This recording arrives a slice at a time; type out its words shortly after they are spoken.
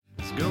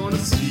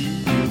see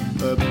you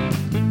up.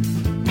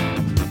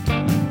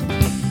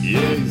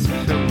 Yeah, he's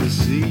come to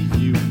see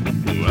you.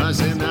 I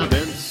said, now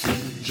Benson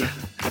Joe,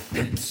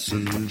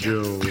 Benson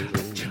Joe,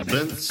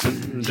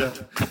 Benson Joe,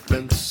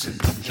 Benson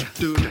Joe,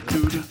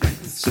 doo-doo-doo-doo,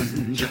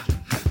 Benson Joe,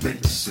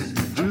 Benson,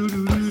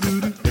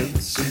 doo-doo-doo-doo,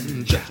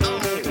 Benson Joe.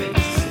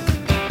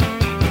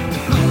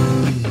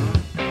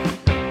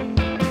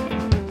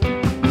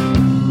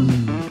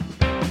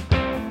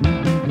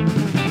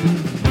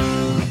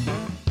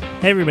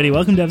 Hey everybody,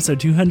 welcome to episode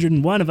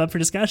 201 of Up for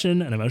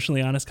Discussion, an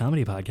emotionally honest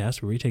comedy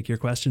podcast where we take your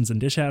questions and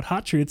dish out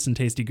hot truths and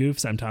tasty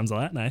goofs. I'm Tom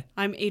Zalatni.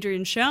 I'm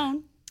Adrian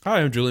Schoen.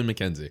 Hi, I'm Julian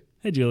McKenzie.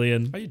 Hey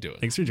Julian. How you doing?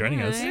 Thanks for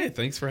joining us. Hey,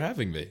 thanks for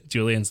having me.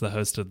 Julian's the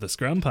host of the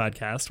Scrum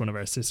podcast, one of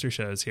our sister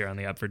shows here on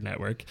the Upford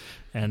Network.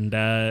 And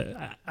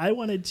I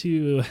wanted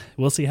to,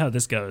 we'll see how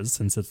this goes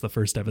since it's the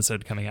first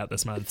episode coming out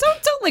this month.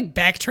 Don't like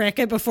backtrack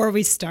it before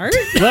we start.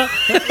 Well,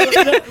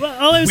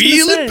 all I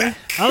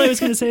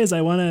was going to say is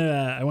I want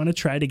to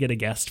try to get a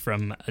guest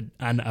from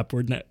an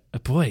Upward net.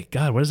 Boy,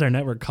 God, what is our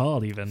network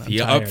called even? The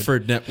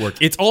Upford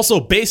Network. It's also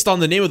based on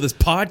the name of this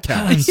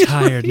podcast. I'm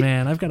tired,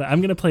 man.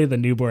 I'm gonna play the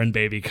newborn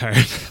baby card.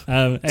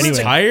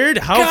 Anyway, Tired?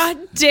 How?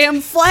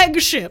 Goddamn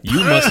flagship.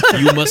 You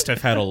must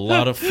have had a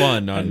lot of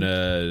fun on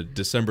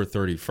December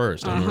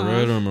 31st.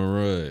 Am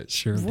I right?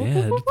 Sure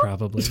did,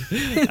 probably.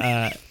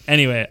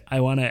 Anyway, I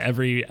want to,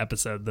 every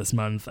episode this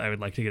month, I would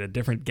like to get a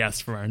different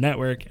guest from our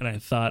network, and I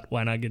thought,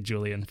 why not get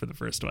Julian for the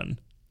first one?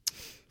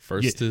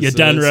 You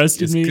done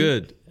roasted me?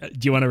 Good.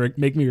 Do you want to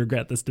make me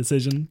regret this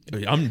decision?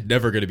 I'm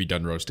never going to be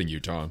done roasting you,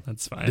 Tom.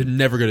 That's fine. They're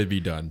never going to be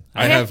done.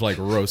 I have like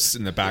roasts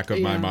in the back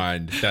of my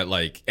mind that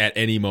like at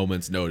any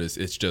moment's notice,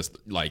 it's just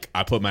like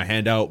I put my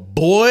hand out,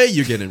 boy,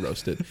 you're getting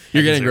roasted.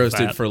 You're getting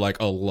roasted for like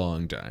a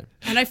long time.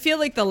 And I feel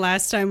like the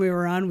last time we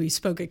were on, we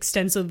spoke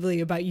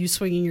extensively about you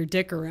swinging your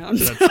dick around.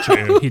 That's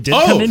true. He did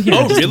come in here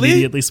and just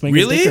immediately swing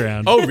his dick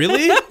around. Oh,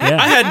 really?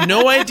 I had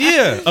no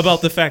idea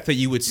about the fact that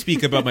you would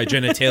speak about my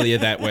genitalia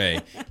that way.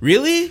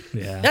 Really?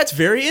 Yeah. That's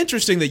very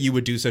interesting that you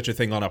would do such a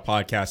thing on a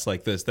podcast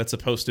like this that's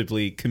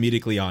supposedly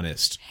comedically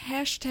honest.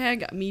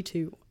 Hashtag me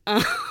too.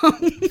 Edit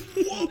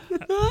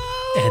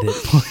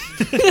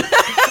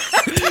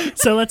point.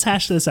 So let's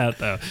hash this out,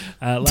 though.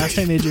 Last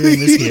time Adrian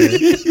was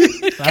here.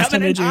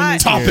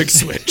 Topic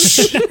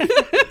switch.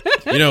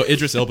 You know,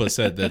 Idris Elba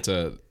said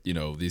that,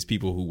 these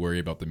people who worry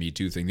about the Me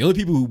Too thing, the only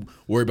people who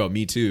worry about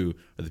Me Too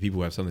are the people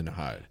who have something to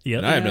hide. Yep.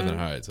 And I have nothing to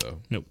hide, so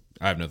Nope.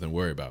 I have nothing to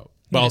worry about.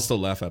 But I'll still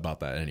laugh about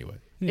that anyway.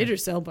 Yeah.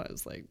 Idris Elba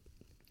is like,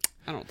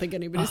 I don't think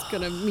anybody's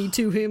going to Me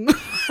Too him.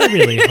 I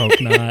really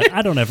hope not.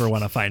 I don't ever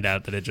want to find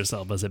out that Idris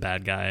Elba's a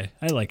bad guy.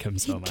 I like him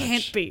so much. He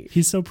can't be.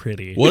 He's so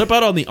pretty. What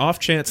about on the off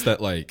chance that,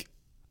 like,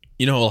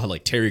 you know,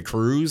 like Terry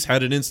Crews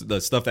had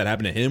the stuff that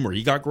happened to him where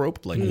he got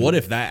groped? Like, what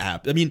if that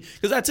happened? I mean,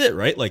 because that's it,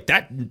 right? Like,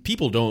 that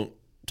people don't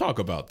talk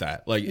about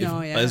that. Like,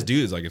 as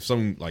dudes, like, if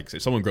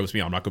someone gropes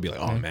me, I'm not gonna be like,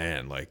 oh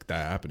man, like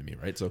that happened to me,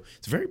 right? So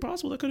it's very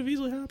possible that could have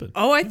easily happened.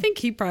 Oh, I think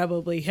he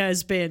probably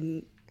has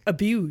been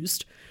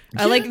abused.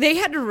 Like they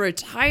had to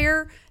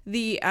retire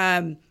the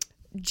it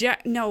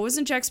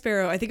wasn't Jack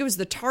Sparrow. I think it was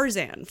the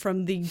Tarzan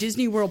from the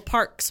Disney World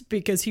parks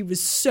because he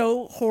was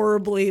so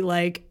horribly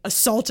like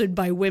assaulted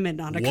by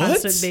women on a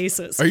constant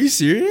basis. Are you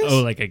serious?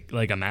 Oh,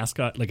 like a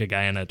mascot, like a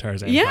guy in a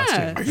Tarzan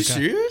costume. Are you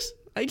serious?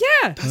 Yeah.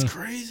 That's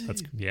crazy.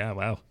 Yeah,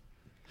 wow.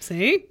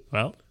 See?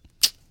 Well,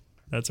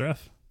 that's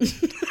rough.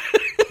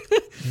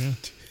 Yeah.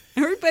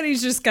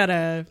 Everybody's just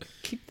gotta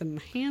keep them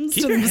hands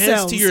keep to your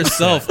themselves. hands to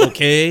yourself,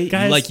 okay?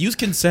 Guys, like, use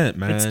consent,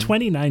 man. It's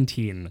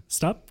 2019.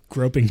 Stop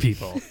groping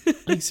people.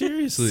 Like,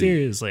 seriously.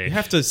 Seriously. You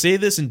have to say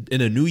this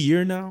in a new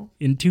year now?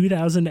 In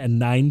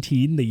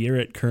 2019, the year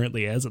it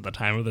currently is at the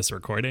time of this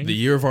recording. The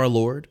year of our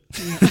Lord?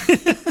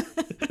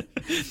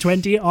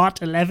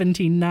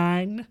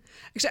 20-11-9.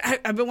 Actually,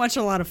 I've been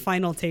watching a lot of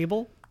Final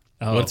Table.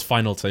 Oh. What's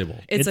Final Table?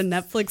 It's a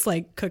Netflix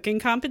like cooking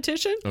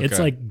competition. Okay. It's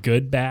like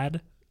good, bad.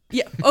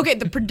 Yeah. Okay.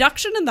 The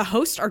production and the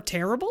host are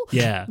terrible.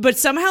 Yeah. But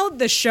somehow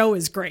the show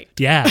is great.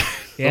 Yeah.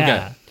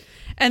 Okay.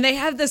 And they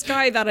have this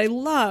guy that I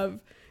love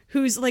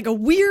who's like a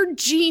weird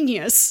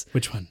genius.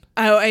 Which one?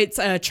 Oh, it's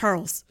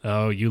Charles.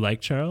 Oh, you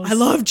like Charles? I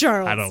love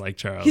Charles. I don't like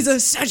Charles.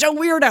 He's such a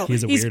weirdo.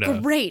 He's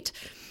weirdo. Great.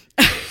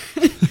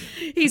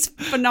 He's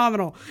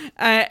phenomenal.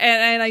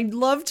 And I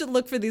love to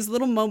look for these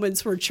little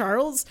moments where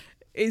Charles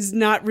is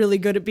not really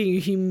good at being a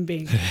human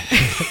being.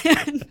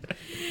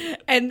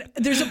 And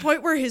there's a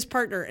point where his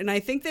partner, and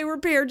I think they were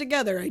paired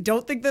together, I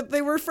don't think that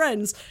they were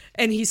friends,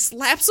 and he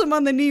slaps him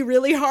on the knee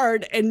really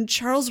hard, and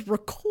Charles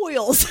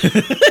recoils in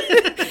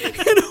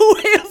a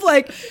way of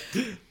like,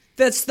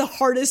 that's the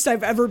hardest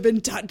I've ever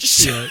been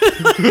touched. Yeah.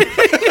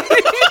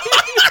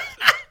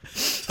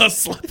 A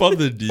slap on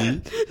the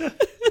knee.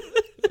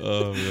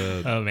 Oh,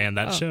 man. Oh, man,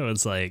 that show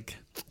is like,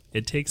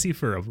 it takes you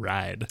for a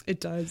ride.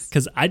 It does.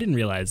 Because I didn't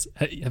realize,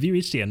 have you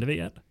reached the end of it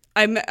yet?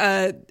 I'm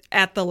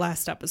at the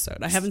last episode.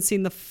 I haven't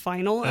seen the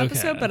final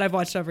episode, but I've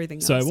watched everything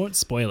else. So I won't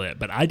spoil it,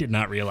 but I did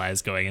not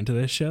realize going into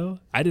this show,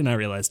 I did not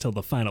realize till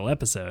the final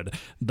episode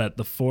that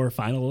the 4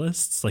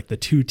 finalists, like the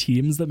 2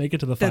 teams that make it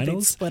to the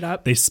finals,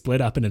 they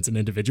split up and it's an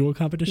individual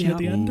competition at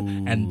the end.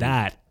 Ooh. And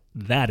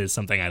that is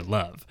something I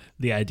love.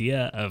 The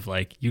idea of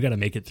like, you got to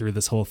make it through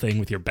this whole thing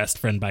with your best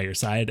friend by your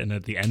side, and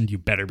at the end, you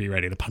better be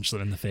ready to punch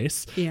them in the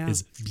face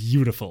is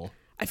beautiful.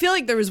 I feel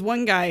like there was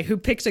one guy who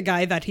picked a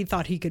guy that he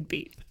thought he could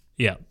beat.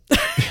 Yeah.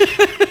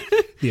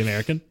 The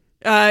American?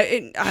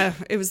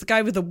 It was the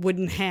guy with the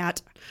wooden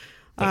hat.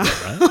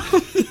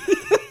 Because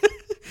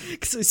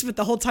he spent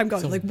the whole time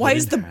going, like, why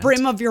is the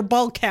brim of your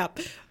ball cap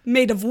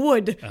made of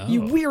wood,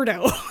 you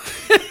weirdo?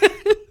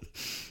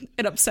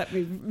 It upset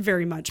me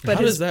very much. But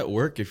how does that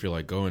work if you're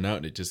like going out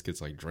and it just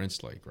gets like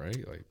drenched, like, right?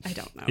 Like, I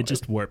don't know. It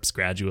just warps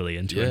gradually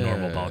into a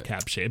normal ball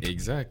cap shape.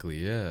 Exactly,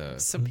 yeah.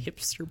 Some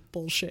hipster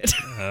bullshit.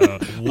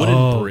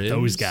 Wooden brims.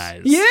 Those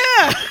guys.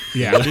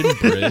 Yeah. Wooden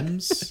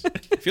brims.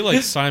 I feel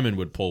like Simon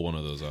would pull one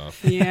of those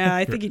off. Yeah,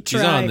 I think he tried.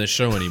 He's not on this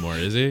show anymore,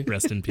 is he?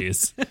 Rest in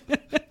peace.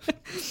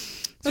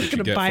 That's what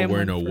you get for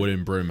wearing a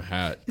wooden brim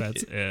hat.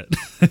 That's it.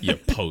 You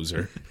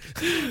poser.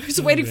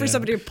 He's waiting for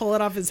somebody to pull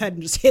it off his head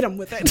and just hit him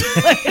with it.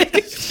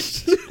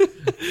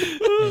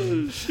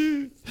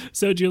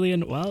 So,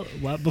 Julian, well,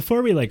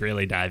 before we like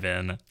really dive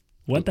in,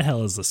 what the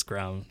hell is the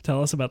Scrum?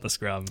 Tell us about the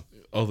Scrum.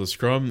 Oh, the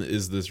Scrum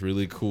is this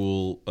really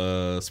cool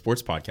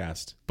sports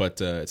podcast,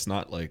 but it's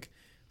not like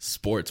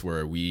sports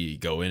where we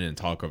go in and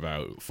talk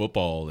about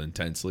football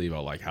intensely,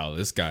 about like how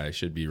this guy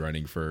should be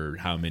running for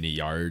how many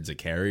yards a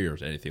carry or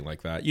anything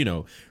like that. You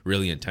know,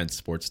 really intense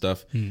sports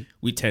stuff.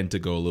 We tend to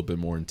go a little bit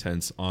more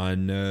intense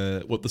on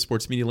what the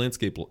sports media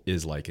landscape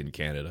is like in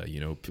Canada.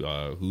 You know,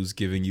 who's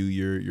giving you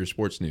your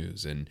sports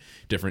news and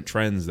different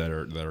trends that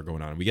are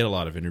going on. We get a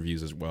lot of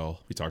interviews as well.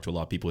 We talk to a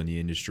lot of people in the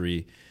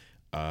industry.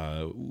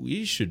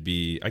 We should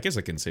be, I guess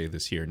I can say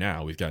this here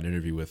now, we've got an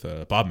interview with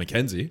Bob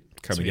McKenzie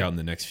coming out in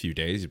the next few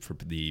days, for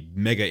the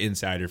mega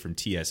insider from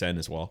TSN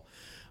as well.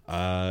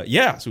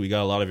 So we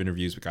got a lot of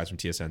interviews with guys from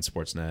TSN,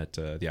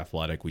 Sportsnet, The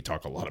Athletic. We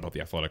talk a lot about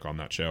The Athletic on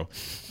that show.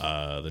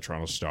 The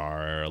Toronto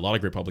Star, a lot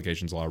of great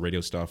publications, a lot of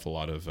radio stuff, a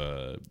lot of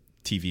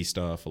TV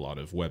stuff, a lot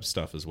of web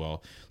stuff as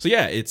well. So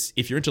yeah,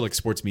 if you're into like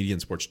sports media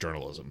and sports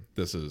journalism,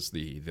 this is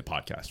the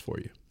podcast for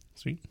you.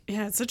 Sweet.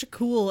 Yeah, it's such a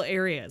cool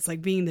area. It's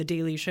like being the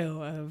Daily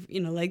Show of,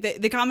 you know, like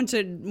they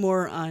commented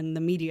more on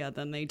the media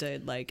than they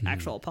did like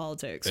actual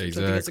politics, which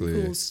I think is a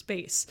cool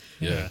space.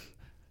 Yeah.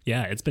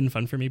 Yeah, it's been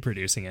fun for me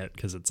producing it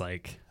because it's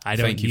like I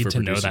don't need to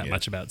know that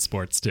much about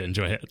sports to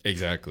enjoy it.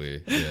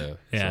 Exactly. Yeah.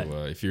 Yeah.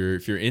 So if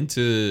you're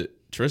into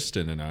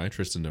Tristan and I,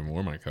 Tristan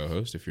D'Amour, my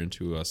co-host, if you're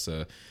into us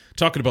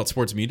talking about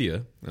sports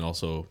media and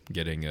also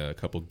getting a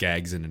couple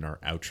gags in our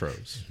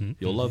outros,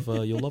 you'll love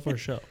our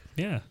show.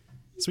 Yeah.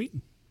 Sweet.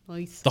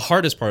 The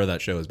hardest part of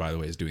that show is, by the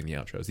way, is doing the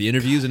outros. The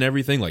interviews and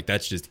everything, like,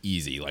 that's just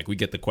easy. Like, we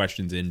get the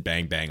questions in,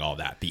 bang, bang, all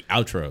that. The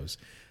outros,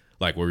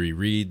 like, where we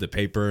read the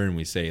paper and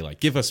we say, like,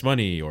 give us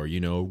money or, you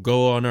know,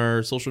 go on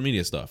our social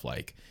media stuff.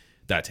 Like,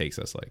 that takes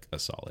us, like, a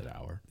solid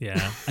hour.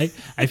 Yeah.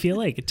 I feel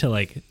like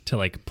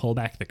to pull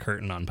back the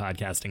curtain on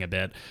podcasting a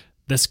bit,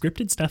 the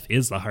scripted stuff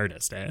is the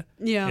hardest, eh?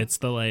 Yeah. It's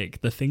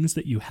the things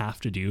that you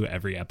have to do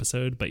every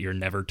episode, but you're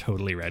never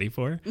totally ready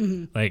for.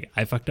 Like,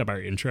 I fucked up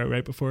our intro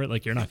right before.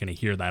 Like, you're not going to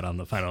hear that on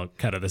the final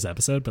cut of this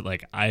episode, but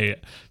like, I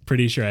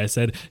pretty sure I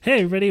said,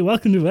 hey, everybody,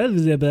 welcome to blah.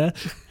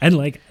 And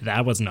like,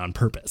 that wasn't on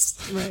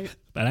purpose. Right.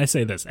 But I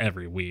say this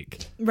every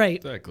week. Right.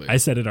 Exactly. I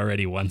said it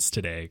already once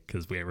today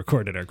because we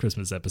recorded our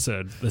Christmas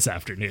episode this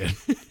afternoon.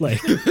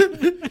 Like,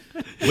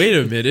 wait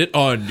a minute,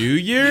 on New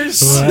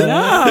Year's? What?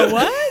 No,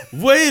 what?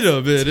 Wait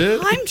a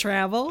minute. Time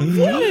travel.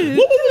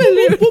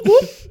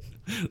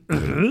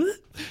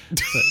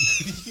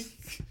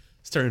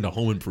 It's turning into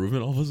Home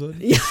Improvement all of a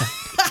sudden.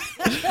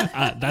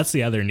 That's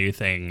the other new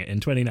thing. In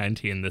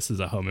 2019, this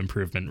is a Home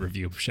Improvement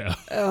review show.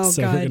 Oh,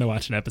 so God. we're going to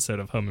watch an episode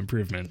of Home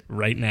Improvement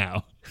right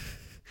now.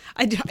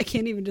 I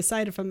can't even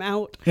decide if I'm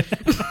out.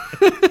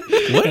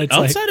 What It's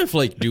outside of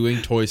like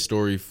doing Toy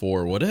Story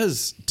 4, what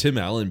has Tim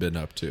Allen been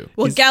up to?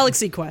 Well,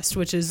 Galaxy Quest,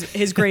 which is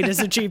his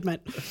greatest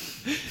achievement.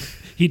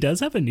 He does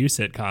have a new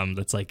sitcom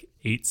that's like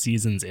 8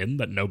 seasons in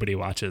that nobody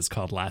watches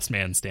called Last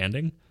Man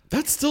Standing.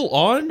 That's still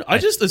on? I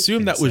just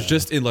assumed that was so.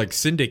 just in like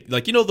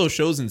like, you know, those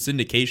shows in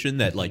syndication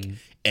that like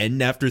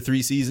end after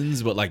 3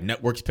 seasons, but like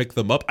networks pick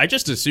them up. I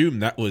just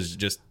assumed that was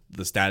just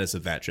the status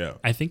of that show.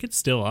 I think it's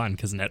still on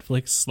because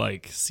Netflix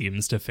like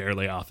seems to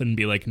fairly often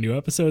be like, new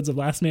episodes of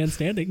Last Man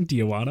Standing. Do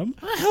you want them?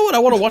 Why the hell would I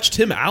want to watch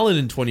Tim Allen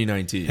in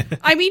 2019?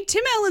 I mean,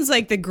 Tim Allen's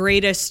like the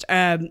greatest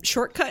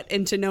shortcut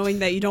into knowing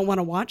that you don't want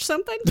to watch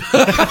something.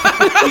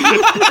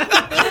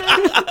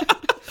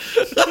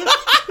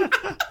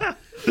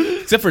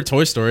 Except for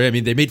Toy Story. I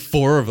mean, they made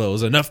 4 of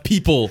those. Enough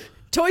people.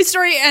 Toy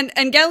Story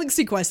and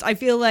Galaxy Quest, I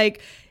feel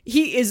like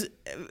he is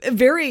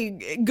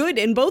very good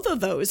in both of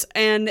those.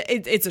 And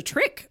it's a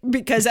trick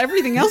because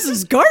everything else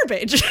is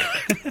garbage.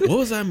 What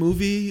was that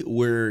movie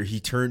where he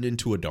turned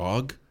into a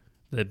dog?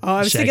 I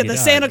was thinking the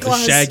Santa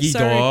Claus. The Shaggy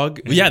Sorry.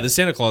 dog. Yeah, the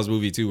Santa Claus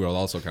movie too. Were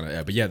also kind of.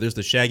 Yeah, but yeah, there's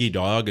the Shaggy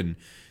dog, and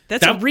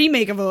that's a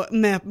remake of a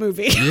map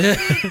movie. Yeah.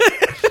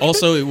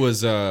 Also, it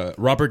was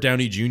Robert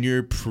Downey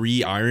Jr.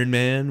 pre-Iron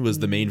Man was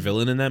the main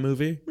villain in that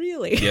movie.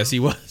 Really? Yes, he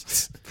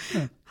was.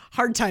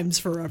 Hard times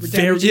for Robert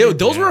Downey Jr. Yeah,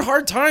 those were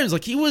hard times.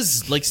 Like he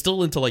was like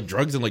still into like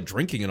drugs and like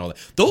drinking and all that.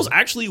 Those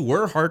actually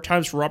were hard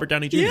times for Robert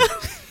Downey Jr. Yeah.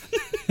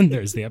 And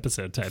there's the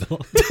episode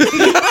title.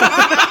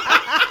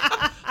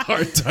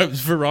 Hard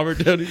times for Robert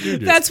Downey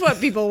Jr. That's what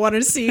people want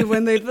to see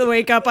when they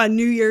wake up on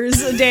New Year's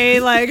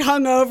Day, like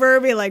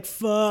hungover, be like,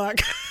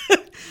 "Fuck,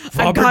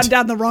 I've gone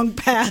down the wrong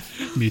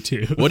path." Me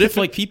too. What if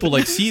like people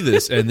like see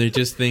this and they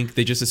just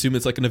assume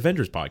it's like an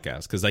Avengers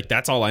podcast? Because like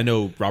that's all I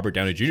know Robert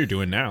Downey Jr.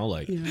 doing now.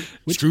 Like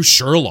screw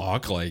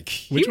Sherlock. Like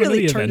which one of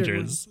the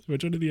Avengers?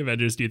 Which one of the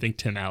Avengers do you think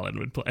Tim Allen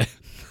would play?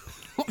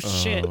 Oh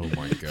shit! Oh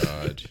my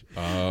god.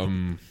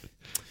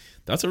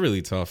 That's a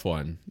really tough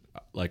one.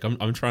 Like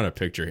I'm trying to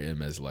picture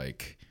him as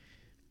like.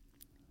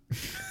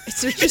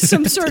 Is there just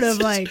some sort of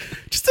like?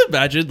 Just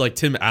imagine like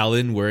Tim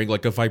Allen wearing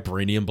like a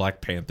vibranium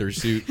Black Panther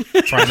suit,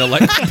 trying to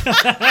like.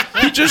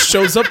 He just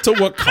shows up to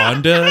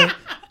Wakanda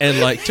and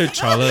like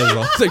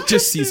T'Challa like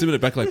just sees him in the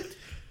back like,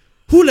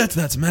 who let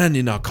that man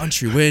in our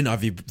country wearing a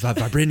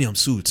vibranium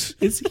suit?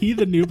 Is he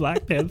the new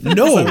Black Panther?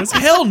 No,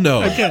 hell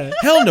no, Okay.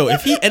 Hell no.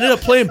 If he ended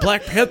up playing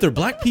Black Panther,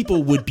 black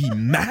people would be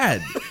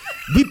mad.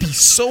 We'd be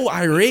so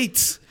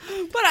irate.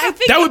 But I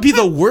think that would be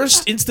the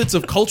worst instance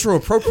of cultural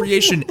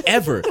appropriation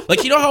ever.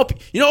 Like you know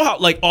how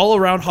like all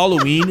around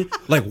Halloween,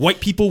 like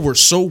white people were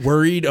so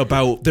worried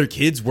about their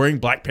kids wearing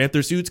Black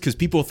Panther suits because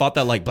people thought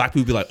that like black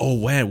people would be like, oh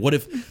man, what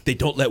if they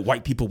don't let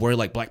white people wear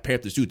like Black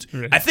Panther suits?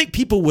 Right. I think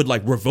people would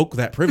like revoke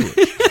that privilege.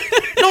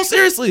 No,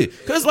 seriously,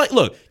 because like,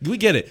 look, we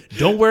get it.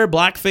 Don't wear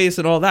blackface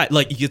and all that.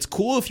 Like, it's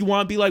cool if you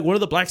want to be like one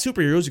of the black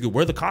superheroes. You could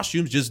wear the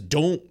costumes, just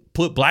don't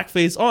put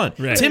blackface on.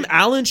 Right. Tim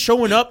Allen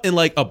showing up in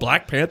like a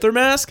Black Panther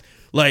mask.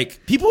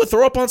 Like, people would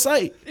throw up on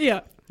sight.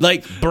 Yeah.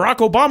 Like, Barack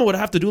Obama would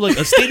have to do, like,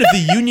 a State of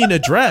the Union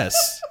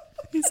address.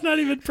 He's not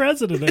even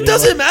president anymore. It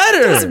doesn't matter.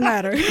 It doesn't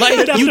matter.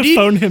 Like, you need,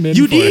 phone him in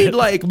you need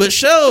like,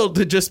 Michelle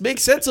to just make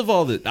sense of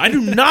all this. I do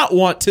not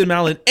want Tim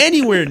Allen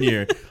anywhere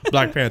near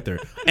Black Panther.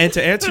 And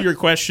to answer your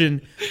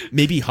question,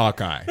 maybe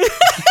Hawkeye.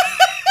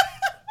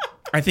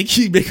 I think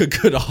he'd make a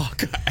good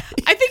Hawkeye.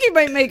 I think he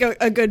might make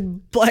a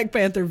good Black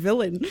Panther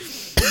villain.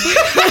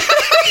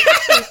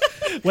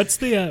 What's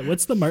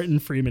the Martin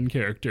Freeman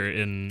character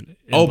in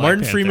Black Martin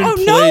Panther? Freeman? Oh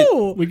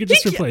no, we could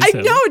just replace him.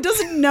 I know it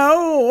doesn't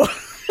know.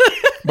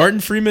 Martin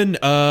Freeman,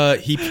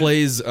 he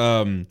plays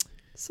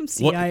some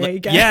CIA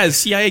guy. Yeah, a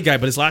CIA guy,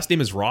 but his last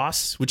name is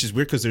Ross, which is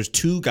weird because there's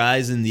two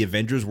guys in the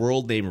Avengers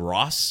world named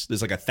Ross.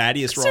 There's like a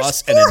Thaddeus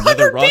Ross and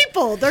another Ross.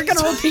 People, they're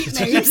gonna repeat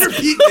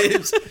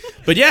names.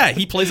 But yeah,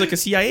 he plays like a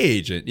CIA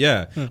agent.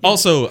 Yeah.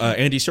 Also,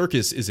 Andy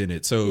Serkis is in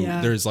it, so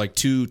there's like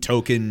two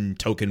token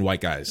white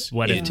guys.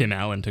 What if Tim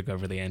Allen took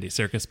over the Andy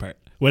Serkis part?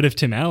 What if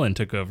Tim Allen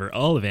took over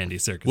all of Andy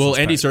Serkis? Well,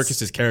 Andy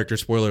Serkis' character,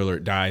 spoiler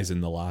alert, dies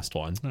in the last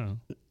one. Oh.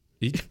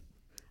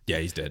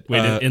 He's dead.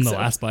 Wait, in the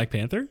last Black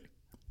Panther?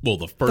 Well,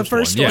 the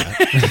first one.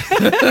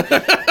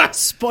 Yeah.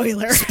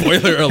 Spoiler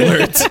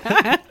alert.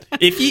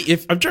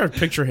 If I'm trying to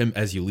picture him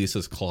as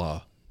Ulysses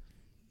Claw,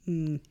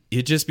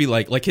 it'd just be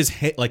like his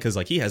hand, like because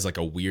like he has like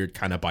a weird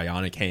kind of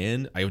bionic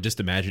hand. I would just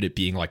imagine it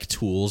being like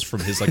tools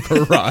from his like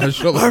garage. It's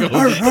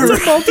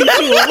a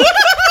multi-tool.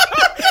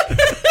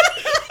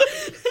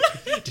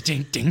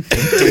 Ding, ding, ding,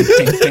 ding,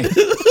 ding, ding.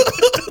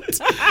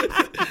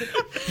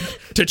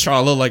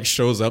 T'Challa like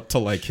shows up to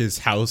like his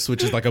house,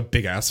 which is like a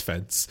big ass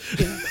fence.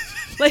 Yeah.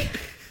 Like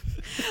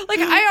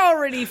I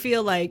already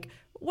feel like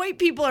white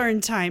people are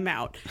in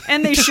timeout,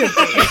 and they should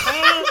be.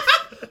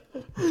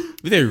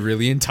 They're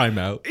really in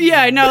timeout.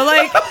 Yeah, I know.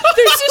 Like,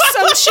 there's just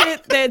some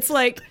shit that's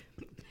like,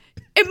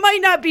 it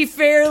might not be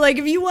fair. Like,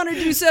 if you want to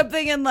do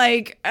something in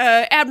like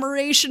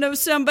admiration of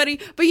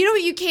somebody, but you know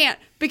what? You can't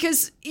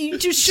because you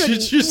just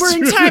shouldn't. We're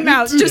in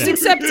timeout. Just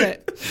accept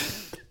it.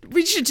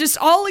 We should just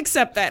all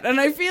accept that. And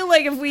I feel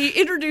like if we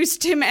introduce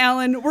Tim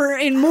Allen, we're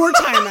in more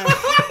timeout.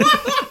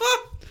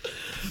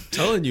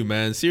 Telling you,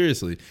 man,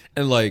 seriously.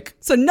 And like,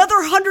 it's another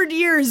 100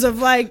 years of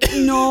like,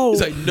 no.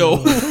 It's like,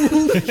 no.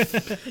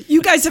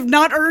 You guys have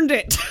not earned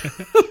it.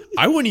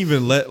 I wouldn't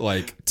even let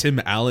like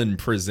Tim Allen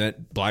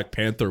present Black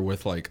Panther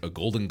with like a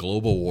Golden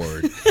Globe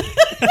Award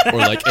or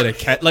like in a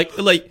cat.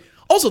 Like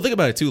also think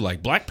about it too.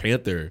 Like Black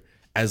Panther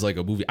as like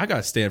a movie. I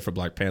gotta stand for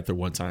Black Panther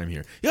one time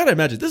here. You gotta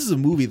imagine this is a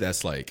movie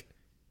that's like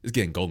it's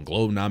getting Golden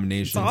Globe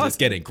nominations. Awesome. It's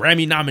getting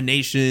Grammy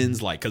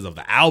nominations like because of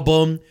the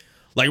album.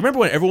 Like, remember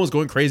when everyone was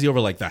going crazy over,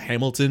 like, the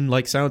Hamilton,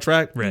 like,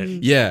 soundtrack? Right.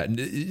 Yeah.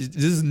 This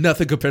is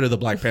nothing compared to the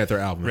Black Panther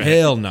album. Right.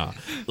 Hell nah.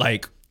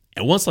 Like,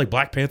 and once, like,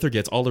 Black Panther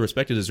gets all the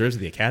respect it deserves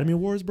at the Academy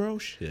Awards, bro,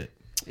 shit.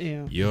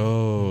 Yeah.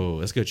 Yo,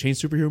 that's going to change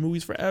superhero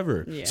movies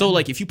forever. Yeah. So,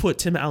 like, if you put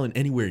Tim Allen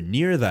anywhere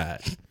near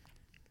that.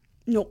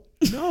 Nope.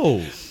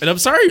 No. And I'm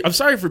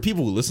sorry for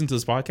people who listen to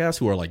this podcast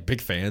who are, like,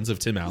 big fans of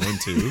Tim Allen,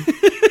 too.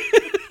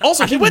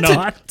 Also, he went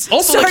to...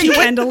 Also, sorry,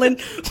 Gwendolyn.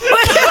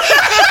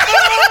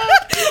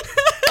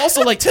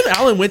 Also, like, Tim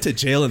Allen went to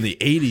jail in the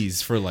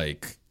 80s for,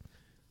 like...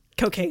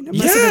 cocaine. It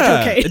must have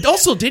been cocaine. And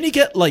also, didn't he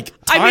get, like,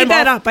 time I made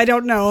that off? up. I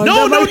don't know.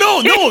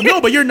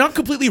 No, but you're not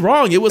completely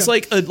wrong. It was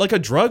like a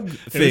drug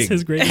thing. It was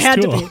his greatest It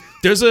had tool. to be.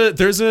 There's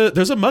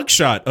a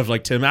mugshot of,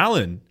 like, Tim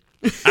Allen.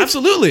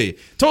 Absolutely.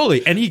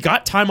 Totally. And he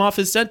got time off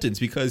his sentence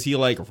because he,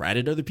 like,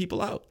 ratted other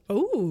people out.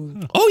 Ooh.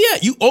 Oh,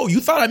 yeah. You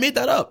thought I made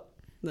that up.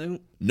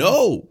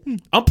 No.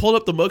 I'm pulling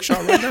up the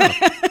mugshot right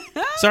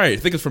now. Sorry, I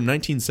think it's from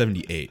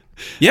 1978.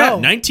 Yeah,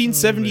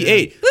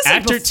 1978.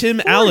 Actor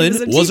Tim Allen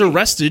was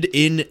arrested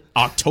in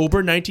October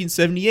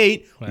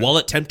 1978 while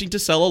attempting to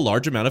sell a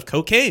large amount of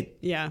cocaine.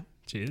 Yeah.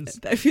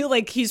 Jeez. I feel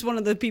like he's one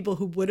of the people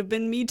who would have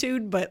been Me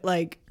Too'd, but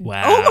like,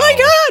 Wow. oh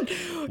my God,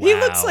 he Wow.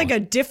 looks like a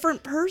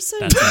different person.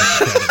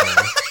 That's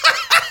incredible.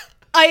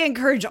 I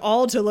encourage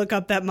all to look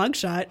up that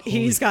mugshot.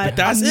 He's got a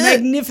That's it.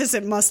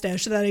 magnificent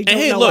mustache that I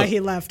don't know why he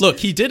left. Look,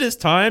 he did his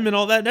time and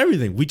all that and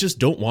everything. We just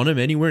don't want him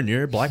anywhere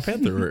near Black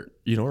Panther or,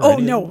 or Oh,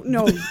 any-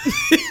 no.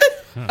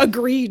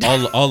 Agreed.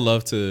 All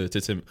love to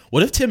Tim.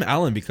 What if Tim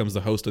Allen becomes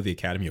the host of the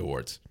Academy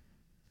Awards?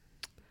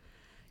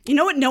 You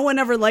know what? No one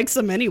ever likes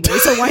him anyway,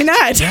 so why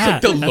not? Yeah,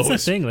 The that's the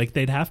lowest. thing. Like,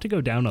 they'd have to go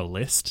down a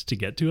list to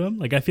get to him.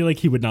 Like, I feel like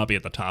he would not be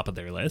at the top of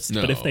their list.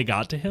 But if No. they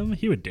got to him,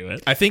 he would do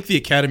it. I think the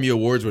Academy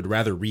Awards would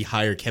rather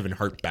rehire Kevin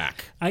Hart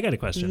back. I got a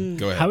question.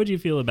 Go ahead. How would you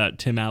feel about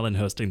Tim Allen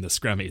hosting the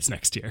Scrummies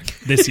next year?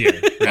 This year,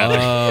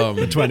 rather.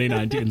 The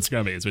 2019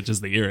 Scrummies, which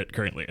is the year it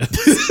currently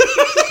is.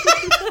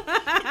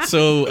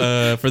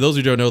 So, for those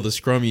who don't know, the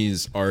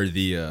Scrummies are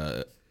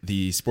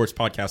the sports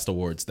podcast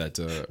awards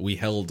that we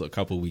held a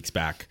couple weeks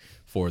back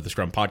for the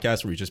Scrum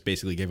podcast, where we just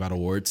basically gave out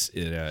awards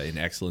in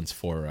excellence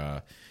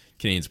for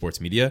Canadian sports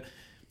media.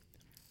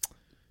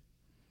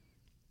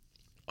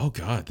 Oh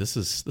God, this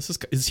is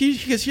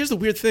because here's the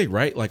weird thing,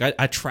 right? Like I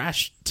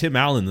trashed Tim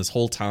Allen this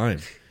whole time,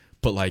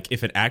 but like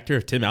if an actor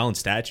of Tim Allen's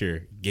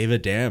stature gave a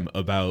damn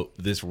about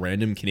this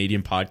random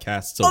Canadian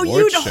podcast's Oh,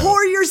 awards you'd show,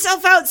 whore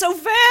yourself out so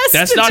fast.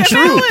 that's to not Tim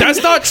true. Allen.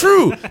 That's not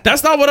true.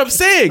 That's not what I'm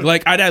saying.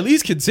 Like I'd at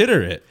least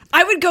consider it.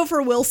 I would go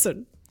for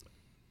Wilson.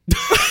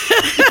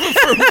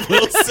 For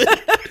Wilson,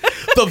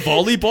 the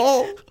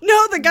volleyball.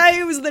 No, the guy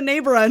who was the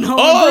neighbor on Home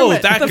Oh,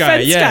 Improvement. that the guy,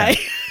 fence yeah. guy.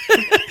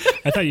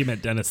 I thought you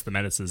meant Dennis the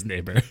Menace's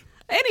neighbor.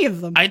 Any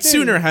of them. I'd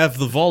sooner have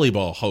the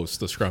volleyball host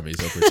the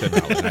Scrummies over Tim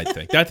Allen.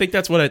 I think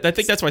that's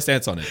my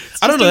stance on it.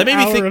 I don't know. That made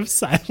me Hour think. of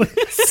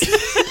silence.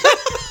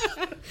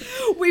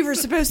 We were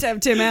supposed to have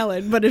Tim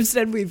Allen, but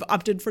instead we've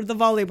opted for the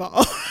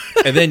volleyball.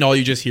 And then all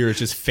you just hear is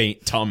just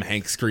faint Tom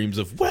Hanks screams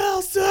of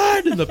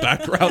 "Wilson" in the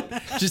background.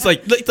 Just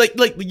like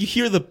you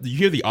hear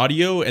the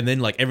audio, and then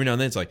like every now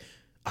and then it's like,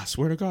 I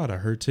swear to God, I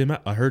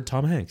heard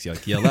Tom Hanks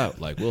yell out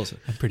like Wilson.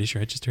 I'm pretty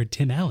sure I just heard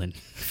Tim Allen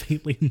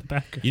faintly in the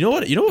background.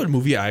 You know what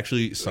movie I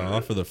actually saw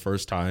for the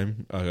first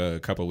time a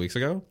couple of weeks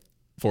ago?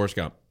 Forrest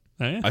Gump.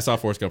 Oh, yeah? I saw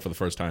Forrest Gump for the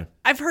first time.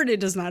 I've heard it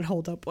does not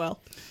hold up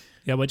well.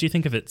 Yeah, what do you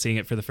think of it, seeing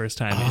it for the first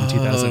time in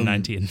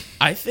 2019?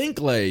 I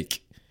think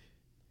like,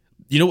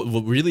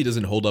 what really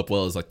doesn't hold up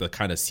well is like the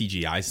kind of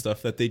CGI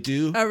stuff that they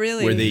do. Oh,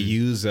 really? Where they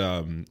use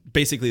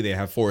basically they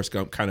have Forrest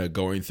Gump kind of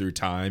going through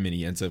time, and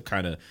he ends up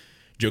ends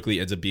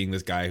up being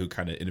this guy who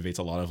kind of innovates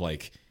a lot of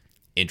like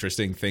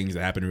interesting things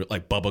that happen.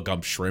 Like Bubba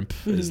Gump Shrimp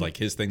is like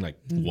his thing, like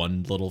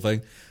one little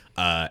thing.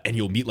 And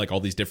you'll meet like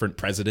all these different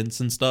presidents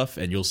and stuff,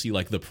 and you'll see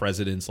like the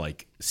presidents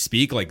like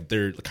speak, like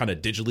they're kind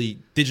of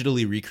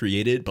digitally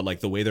recreated, but like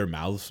the way their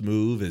mouths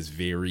move is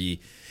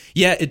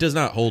it does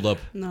not hold up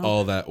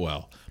all that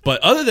well. But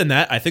other than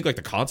that, I think like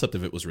the concept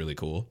of it was really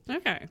cool.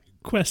 Okay.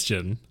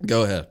 Question.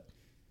 Go ahead.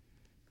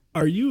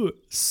 Are you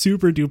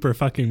super duper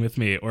fucking with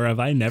me, or have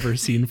I never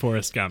seen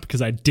Forrest Gump?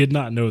 Because I did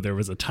not know there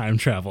was a time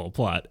travel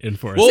plot in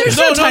Forrest Well, Gump.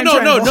 no time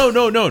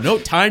travel. no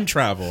time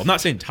travel. I'm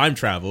not saying time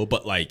travel,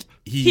 but like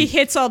He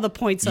hits all the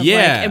points of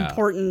Yeah. like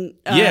important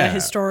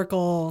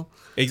historical.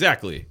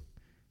 Exactly.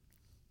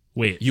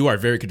 Wait, You are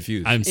very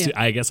confused.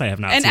 I guess I have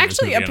not And seen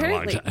actually, this movie in a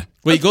apparently- long time.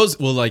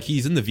 Well,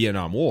 he's in the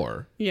Vietnam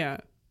War. Yeah.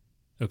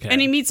 Okay.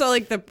 And he meets all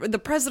like the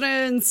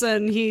presidents,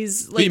 and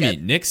he's like, What do you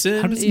mean,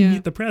 Nixon? How does he Yeah.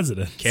 meet the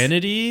president?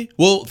 Kennedy?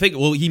 Well,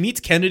 he meets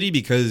Kennedy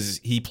because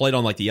he played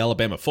on like the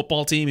Alabama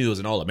football team. He was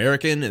an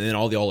All-American, and then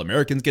all the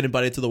All-Americans get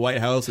invited to the White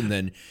House, and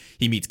then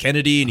he meets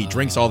Kennedy, and he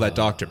drinks all that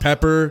Dr.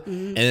 Pepper,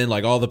 and then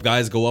like all the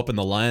guys go up in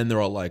the line. They're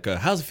all like,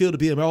 "How's it feel to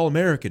be an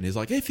All-American?" He's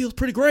like, "Hey, it feels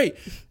pretty great."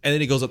 And then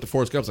he goes up to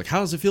Forrest Gump, like,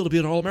 "How does it feel to be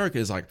an All-American?"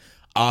 He's like,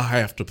 "I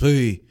have to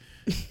pee."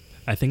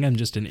 I think I'm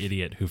just an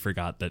idiot who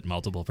forgot that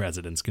multiple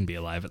presidents can be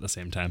alive at the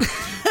same time.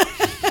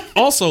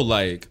 Also,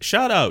 like,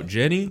 shout out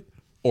Jenny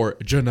or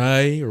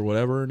Janae or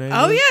whatever her name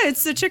oh is. yeah,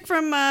 it's the chick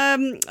from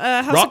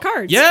House of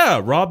Cards.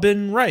 Yeah,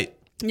 Robin Wright.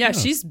 Yeah,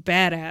 she's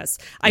badass.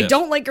 I Yeah.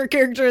 don't like her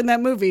character in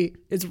that movie.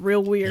 It's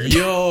real weird.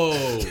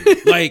 Yo,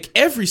 like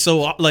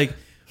like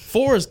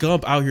Forrest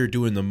Gump out here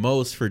doing the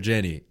most for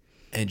Jenny,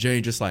 and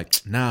Jenny just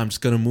like, nah, I'm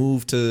just gonna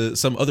move to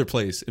some other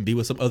place and be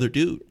with some other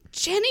dude.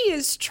 Jenny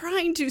is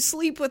trying to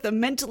sleep with a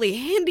mentally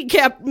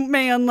handicapped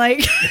man,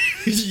 like,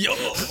 Yo,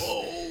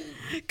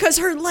 because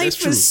her life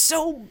true. was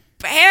so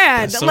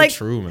bad. That's so like,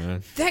 true,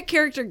 man. That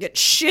character gets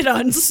shit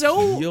on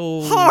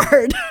so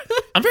hard.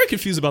 I'm very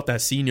confused about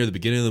that scene near the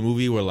beginning of the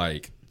movie where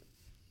like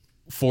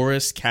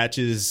Forrest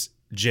catches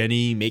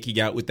Jenny making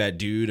out with that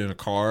dude in a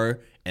car,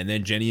 and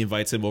then Jenny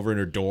invites him over in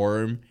her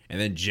dorm, and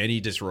then Jenny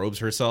disrobes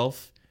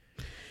herself.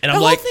 And I'm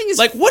like,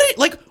 what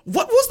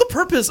was the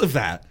purpose of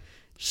that?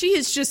 She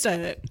is just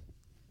a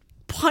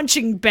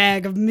punching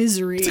bag of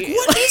misery. It's like,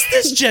 what is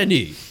this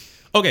Jenny?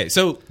 Okay,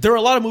 so there were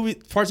a lot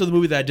of parts of the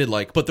movie that I did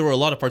like, but there were a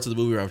lot of parts of the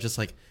movie where I was just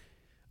like,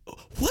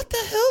 what the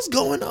hell's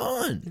going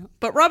on?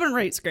 But Robin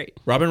Wright's great.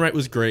 Robin Wright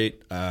was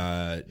great.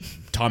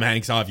 Tom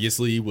Hanks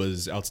obviously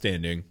was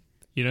outstanding.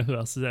 You know who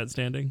else is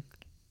outstanding?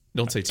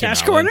 Don't say Tim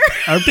Cash Allen. Corner?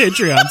 Our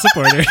Patreon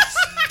supporters.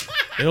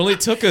 It only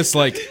took us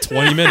like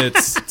 20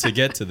 minutes to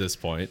get to this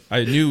point.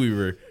 I knew we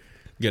were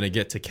going to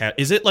get to Cash.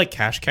 Is it like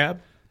Cash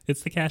Cab?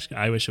 It's the Cash.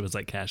 I wish it was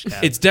like Cash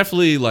Cab. It's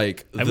definitely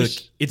like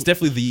it's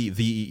definitely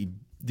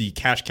the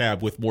Cash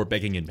Cab with more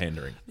begging and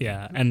pandering.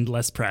 Yeah, and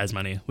less prize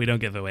money. We don't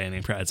give away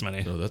any prize money,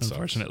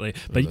 unfortunately.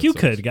 Sucks. But you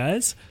could,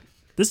 guys.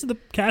 This is the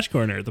Cash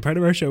Corner, the part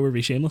of our show where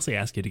we shamelessly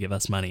ask you to give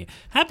us money.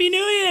 Happy New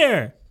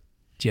Year!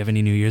 Do you have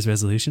any New Year's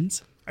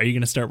resolutions? Are you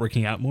going to start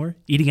working out more?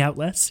 Eating out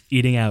less?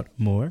 Eating out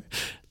more?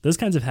 Those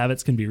kinds of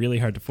habits can be really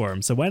hard to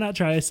form, so why not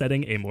try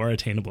setting a more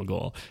attainable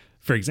goal?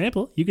 For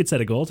example, you could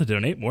set a goal to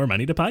donate more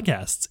money to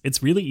podcasts.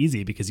 It's really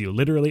easy because you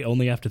literally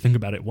only have to think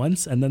about it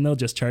once, and then they'll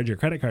just charge your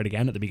credit card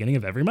again at the beginning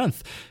of every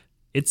month.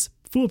 It's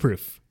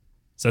foolproof.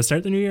 So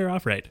start the new year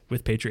off right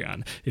with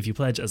Patreon. If you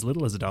pledge as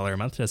little as $1 a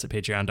month to us at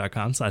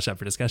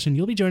patreon.com/upfordiscussion,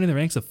 you'll be joining the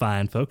ranks of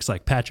fine folks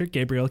like Patrick,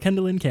 Gabriel,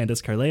 Kendallin,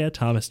 Candace, Carlea,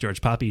 Thomas, George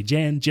Poppy,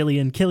 Jan,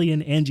 Jillian,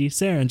 Killian, Angie,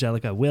 Sarah,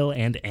 Angelica, Will,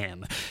 and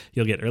Anne.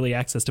 You'll get early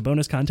access to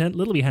bonus content,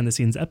 little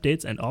behind-the-scenes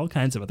updates, and all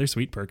kinds of other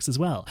sweet perks as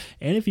well.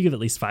 And if you give at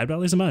least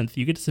 $5 a month,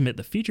 you get to submit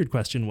the featured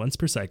question once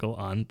per cycle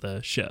on the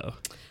show.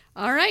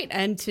 All right,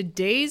 and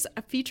today's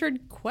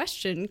featured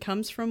question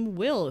comes from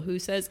Will, who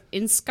says,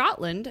 in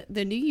Scotland,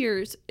 the New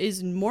Year's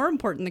is more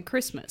important than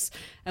Christmas,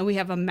 and we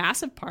have a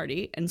massive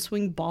party and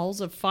swing balls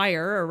of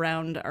fire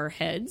around our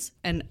heads,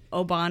 and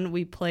Oban,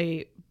 we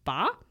play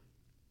Ba?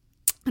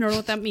 I don't know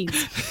what that means.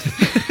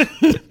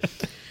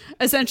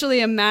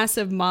 Essentially a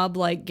massive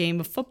mob-like game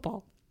of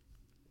football.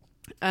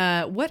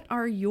 What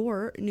are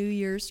your New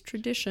Year's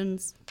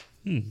traditions?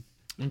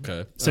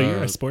 Okay. So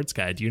you're a sports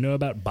guy. Do you know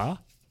about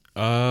Ba?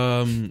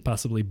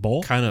 Possibly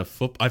bowl. Kind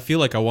of. I feel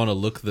like I want to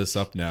look this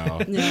up now.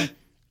 Yeah.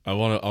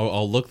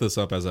 I'll look this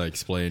up as I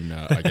explain.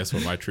 I guess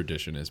what my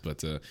tradition is,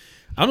 but I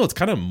don't know. It's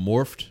kind of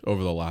morphed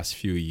over the last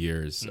few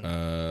years. When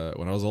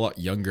I was a lot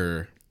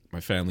younger, my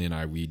family and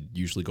I we'd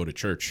usually go to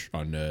church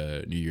on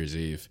New Year's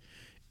Eve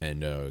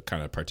and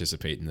kind of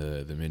participate in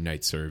the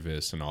midnight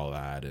service and all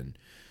that. And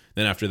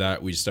then after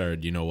that, we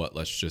started. You know what?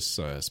 Let's just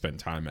spend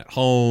time at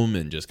home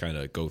and just kind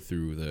of go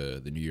through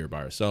the New Year by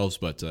ourselves.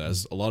 But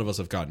as a lot of us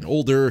have gotten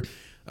older,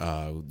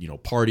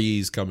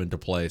 parties come into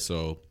play.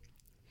 So,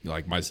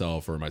 like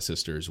myself or my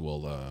sisters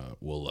will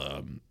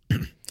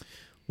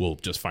we'll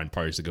just find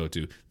parties to go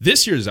to.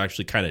 This year is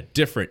actually kind of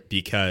different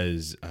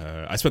because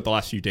I spent the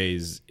last few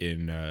days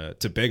in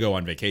Tobago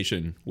on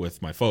vacation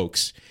with my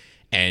folks.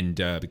 And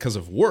because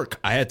of work,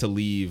 I had to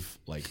leave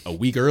like a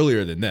week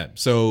earlier than them.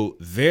 So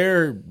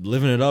they're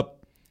living it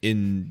up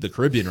in the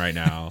Caribbean right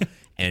now.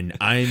 And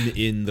I'm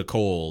in the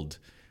cold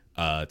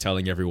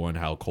telling everyone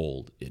how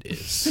cold it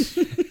is.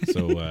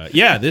 So,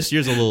 this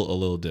year's a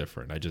little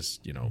different. I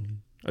just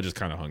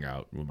kind of hung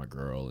out with my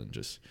girl and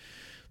just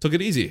took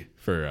it easy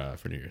for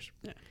New Year's.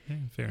 Yeah,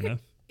 fair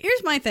enough.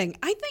 Here's my thing.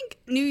 I think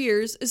New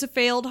Year's is a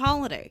failed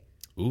holiday.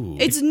 Ooh.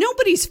 It's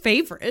nobody's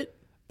favorite.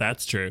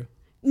 That's true.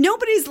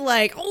 Nobody's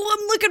like, oh,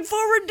 I'm looking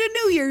forward to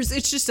New Year's.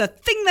 It's just a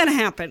thing that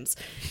happens.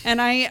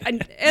 And I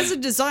as a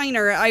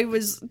designer, I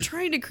was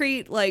trying to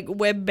create like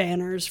web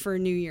banners for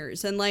New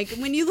Year's. And like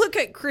when you look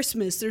at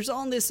Christmas, there's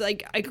all this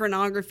like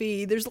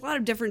iconography. There's a lot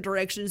of different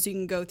directions you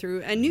can go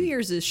through. And New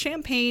Year's is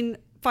champagne,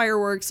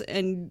 fireworks,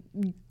 and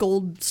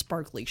gold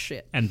sparkly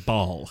shit. And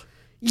ball.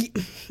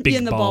 Big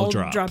in the ball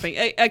dropping.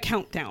 A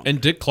countdown. And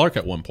Dick Clark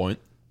at one point.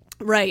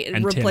 Right.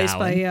 And replaced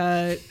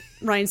by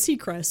Ryan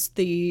Seacrest,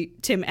 the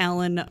Tim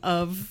Allen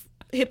of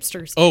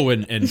hipsters. Oh,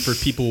 and for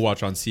people who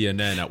watch on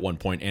CNN, at one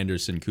point,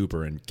 Anderson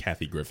Cooper and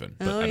Kathy Griffin.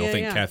 But I don't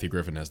think Kathy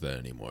Griffin has that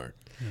anymore.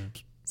 Yeah.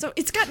 So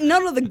it's got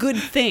none of the good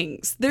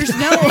things. There's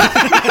no...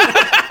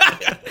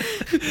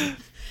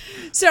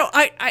 So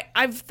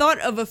I've thought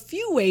of a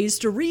few ways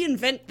to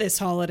reinvent this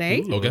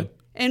holiday. Ooh, okay.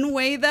 In a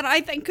way that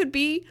I think could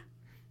be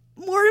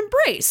more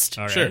embraced.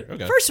 All right. Sure.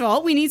 Okay. First of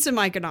all, we need some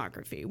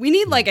iconography. We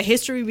need like a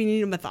history. We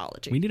need a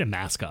mythology. We need a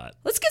mascot.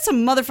 Let's get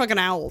some motherfucking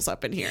owls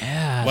up in here.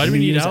 Yeah. Why do we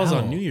need owls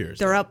on New Year's?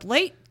 They're up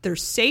late. They're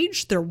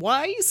sage. They're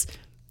wise.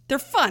 They're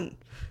fun.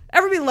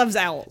 Everybody loves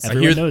owls.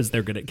 Everyone knows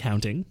they're good at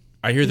counting.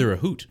 I hear they're a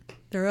hoot.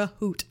 They're a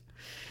hoot.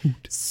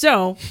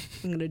 So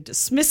I'm going to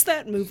dismiss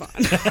that and move on.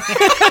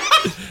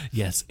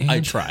 Yes.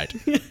 I tried.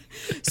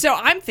 So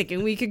I'm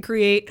thinking we could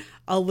create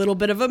a little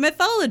bit of a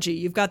mythology.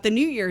 You've got the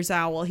New Year's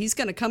owl. He's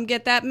going to come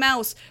get that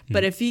mouse.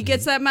 But if he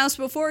gets that mouse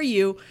before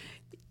you,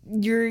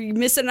 you're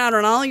missing out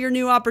on all your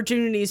new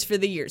opportunities for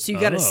the year. So you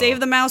got to save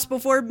the mouse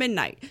before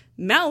midnight.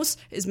 Mouse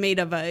is made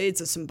of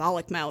it's a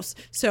symbolic mouse.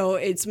 So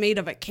it's made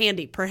of a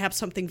candy, perhaps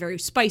something very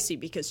spicy,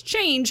 because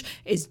change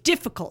is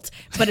difficult,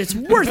 but it's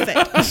worth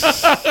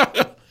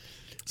it.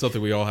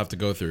 Something we all have to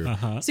go through.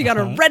 So you got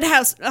a red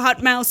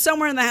hot mouse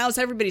somewhere in the house.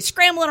 Everybody's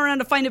scrambling around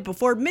to find it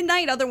before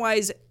midnight.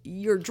 Otherwise,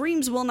 your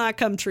dreams will not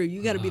come true.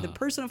 You got to be the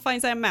person who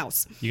finds that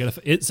mouse. You got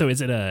to. So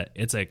is it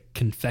it's a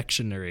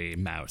confectionery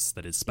mouse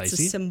that is spicy? It's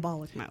a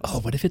symbolic mouse.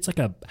 Oh, what if it's like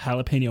a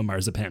jalapeno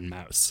marzipan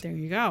mouse? There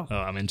you go. Oh,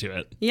 I'm into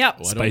it. Yep.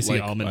 Well, Spicy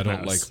almond mouse. I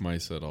don't like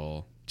mice at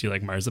all. Do you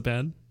like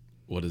marzipan?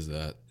 What is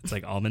that? It's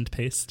like almond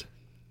paste.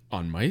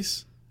 On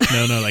mice?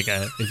 No, like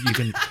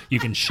if you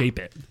can shape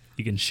it.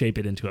 You can shape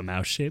it into a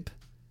mouse shape.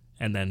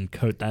 And then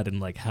coat that in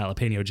like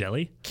jalapeno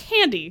jelly.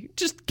 Candy.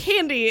 Just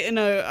candy in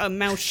a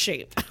mouse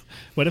shape.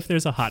 What if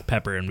there's a hot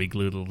pepper and we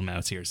glue little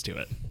mouse ears to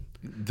it?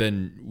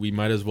 Then we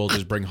might as well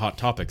just bring Hot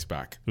Topics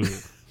back.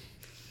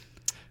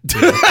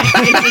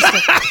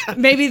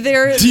 Maybe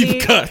they're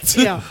deep cuts.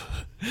 Yeah.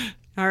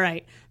 All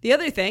right. The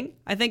other thing,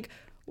 I think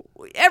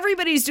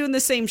everybody's doing the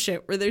same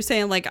shit where they're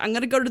saying like, I'm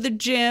going to go to the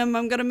gym.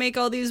 I'm going to make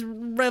all these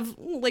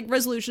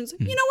resolutions.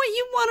 You know what?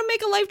 You want to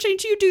make a life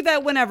change. You do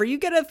that whenever. You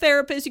get a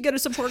therapist, you get a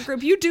support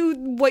group. You do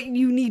what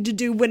you need to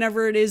do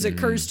whenever it is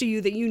occurs to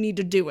you that you need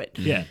to do it.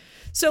 Yeah.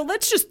 So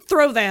let's just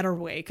throw that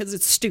away because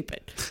it's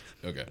stupid.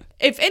 Okay.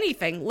 If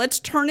anything, let's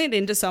turn it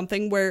into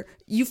something where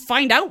you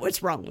find out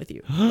what's wrong with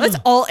you. Let's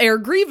all air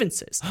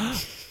grievances.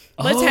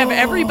 Let's have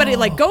everybody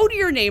like go to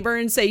your neighbor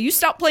and say, you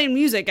stop playing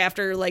music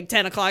after like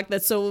 10 o'clock.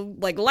 That's so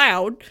like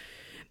loud.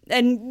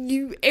 And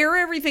you air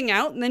everything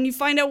out and then you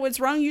find out what's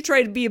wrong. You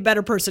try to be a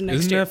better person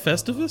next year. Isn't that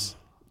Festivus?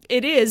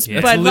 It is,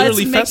 Yeah. but It's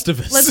literally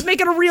Festivus. let's make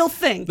it a real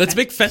thing. Let's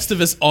make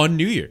Festivus on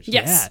New Year's.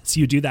 Yes. Yeah. So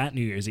you do that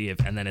New Year's Eve,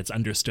 and then it's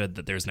understood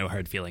that there's no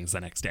hard feelings the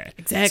next day.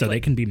 Exactly. So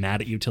they can be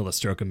mad at you till the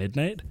stroke of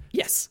midnight.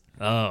 Yes.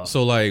 Oh.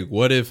 So like,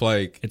 what if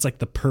like, It's like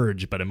the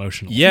purge, but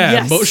emotional. yeah,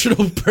 Yes.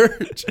 emotional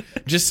purge.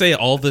 Just say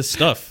all this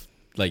stuff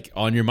like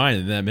on your mind,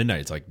 and then at midnight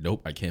it's like,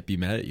 nope, I can't be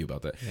mad at you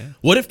about that. Yeah.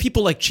 What if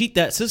people like cheat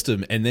that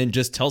system and then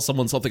just tell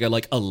someone something at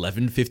like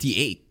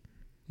 11:58?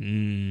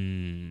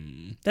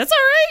 That's all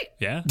right.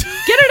 Yeah. Get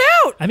it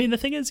out. I mean, the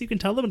thing is, you can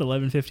tell them at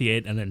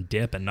 11:58 and then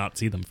dip and not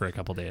see them for a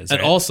couple days. And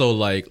right? also,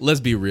 like, let's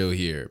be real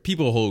here.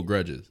 People hold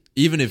grudges.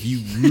 Even if you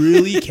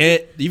really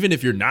can't, even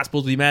if you're not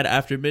supposed to be mad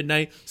after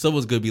midnight,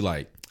 someone's going to be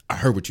like, I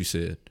heard what you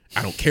said.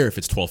 I don't care if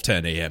it's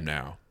 12:10 a.m.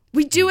 now.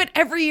 We do it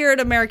every year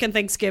at American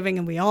Thanksgiving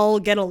and we all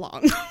get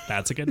along.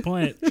 That's a good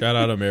point. Shout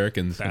out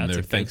Americans and That's a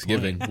their good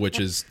Thanksgiving, which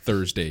is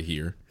Thursday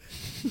here.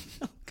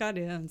 God,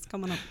 yeah, it's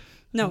coming up.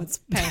 No, it's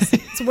past.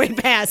 It's way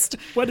past.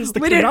 What is the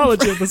We didn't-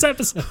 chronology of this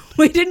episode?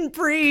 We didn't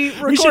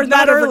pre-record We should that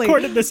not have early.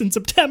 recorded this in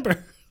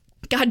September.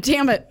 God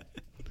damn it.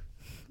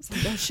 It's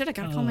like, oh shit, I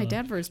gotta call my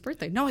dad for his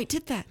birthday. No, I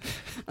did that.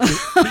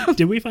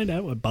 Did we find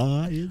out what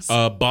ba is?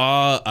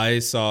 Ba, I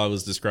saw,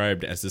 was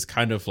described as this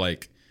kind of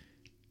like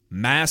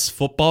mass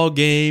football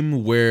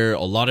game where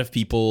a lot of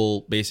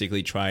people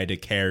basically try to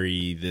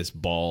carry this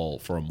ball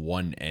from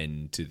one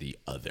end to the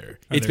other.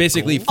 It's there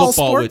basically goals?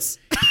 All football with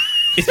sports?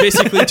 it's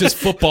basically just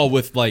football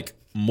with like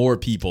more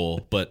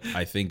people, but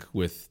I think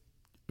with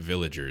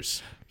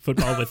villagers.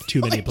 Football with too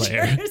many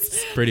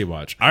players. Pretty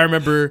much. I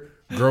remember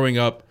growing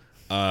up,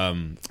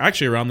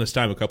 actually around this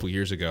time a couple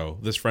years ago,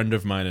 this friend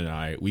of mine and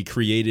I, we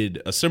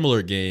created a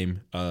similar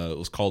game. It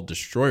was called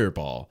Destroyer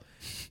Ball.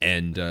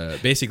 And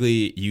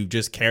basically, you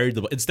just carried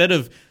the ball. Instead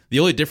of, the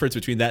only difference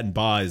between that and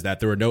Ba is that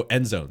there were no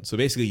end zones. So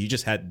basically, you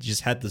just had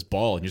this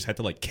ball and you just had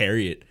to like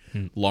carry it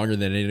longer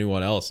than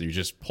anyone else. You're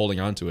just holding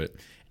on to it.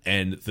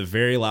 And the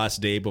very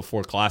last day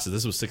before classes,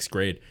 this was 6th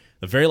grade,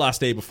 the very last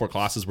day before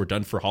classes were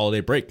done for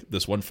holiday break,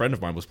 this one friend of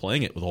mine was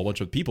playing it with a whole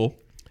bunch of people.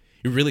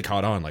 It really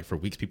caught on. Like for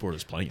weeks, people were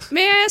just playing it.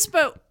 May I ask,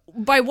 but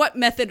by what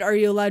method are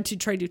you allowed to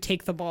try to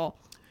take the ball?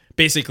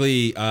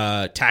 Basically,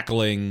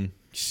 tackling,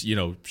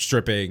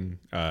 stripping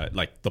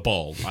like the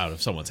ball out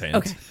of someone's hands.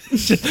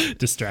 Okay.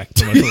 Distract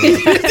them with a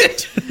little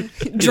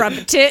bit. Drop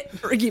a tit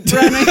or keep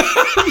running.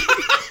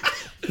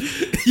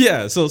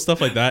 Yeah, so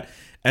stuff like that.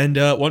 And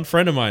one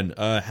friend of mine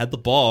had the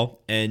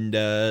ball,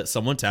 and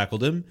someone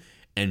tackled him,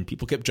 and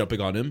people kept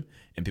jumping on him,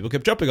 and people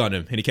kept jumping on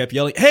him, and he kept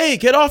yelling, "Hey,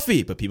 get off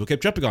me!" But people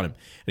kept jumping on him,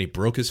 and he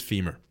broke his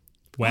femur.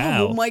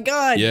 Wow. Oh my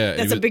God. Yeah,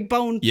 That's a big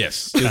bone.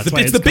 Yes, That's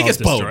why it's the called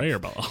biggest bone. Destroyer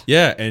Ball.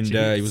 Yeah, and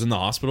Jeez. he was in the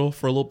hospital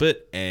for a little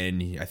bit,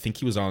 and I think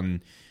he was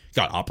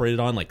got operated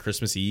on like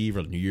Christmas Eve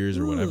or New Year's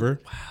or whatever.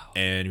 Wow.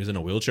 And he was in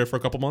a wheelchair for a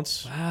couple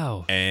months.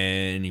 Wow.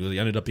 And he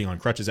ended up being on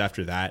crutches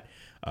after that.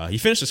 He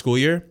finished the school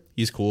year.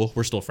 He's cool.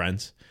 We're still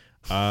friends.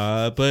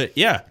 But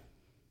yeah.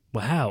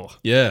 Wow.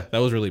 Yeah, that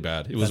was really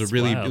bad. It was That's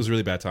it wild. was a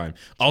really bad time.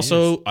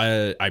 Also,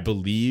 I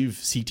believe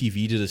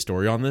CTV did a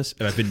story on this,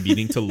 and I've been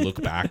meaning to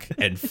look back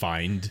and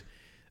find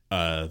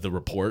the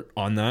report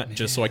on that,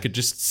 just so I could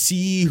just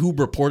see who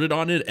reported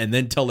on it and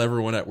then tell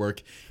everyone at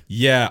work,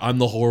 yeah, I'm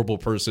the horrible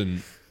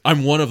person.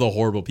 I'm one of the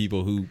horrible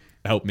people who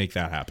helped make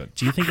that happen.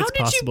 Do you think How it's did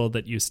you- possible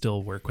that you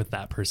still work with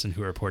that person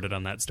who reported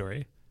on that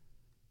story?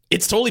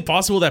 it's totally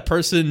possible that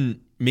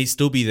person may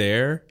still be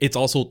there. It's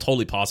also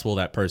totally possible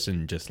that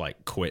person just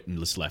like quit and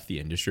just left the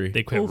industry.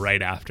 They quit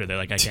right after. They're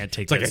like, I can't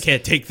take this. Like, I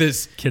can't take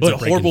this. Kids are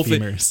horrible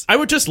thing. femurs. I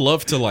would just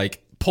love to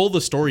like pull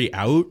the story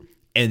out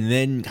and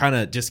then kind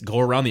of just go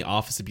around the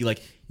office and be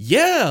like,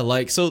 yeah,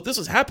 like, so this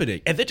was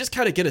happening. And then just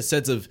kind of get a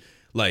sense of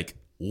like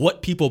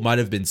what people might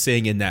have been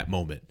saying in that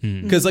moment.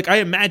 Because like I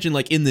imagine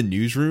like in the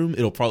newsroom,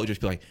 it'll probably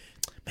just be like,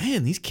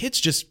 man, these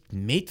kids just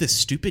made this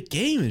stupid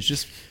game. It's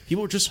just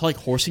people were just like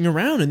horsing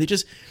around and they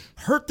just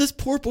hurt this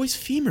poor boy's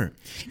femur.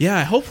 Yeah,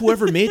 I hope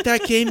whoever made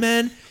that game,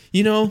 man,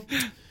 you know,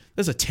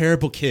 that's a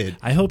terrible kid.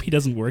 I hope he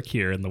doesn't work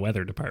here in the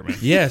weather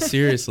department. Yeah,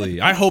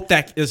 seriously. I hope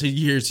that as a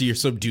year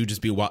some dude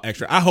just be a wild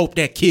extra. I hope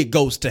that kid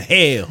goes to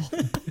hell.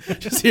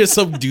 Just hear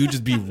some dude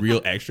just be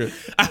real extra.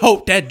 I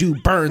hope that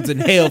dude burns in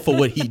hell for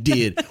what he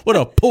did. What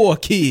a poor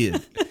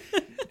kid.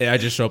 And I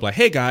just show up like,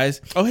 hey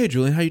guys. Oh, hey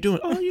Julian, how you doing?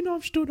 Oh, you know,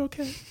 I'm just doing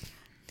okay.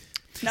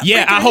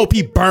 Yeah, I hope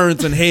he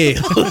burns in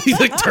hell. He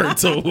like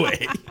turns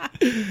away.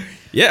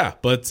 Yeah,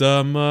 but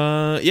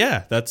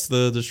yeah, that's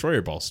the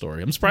Destroyer Ball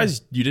story. I'm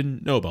surprised you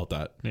didn't know about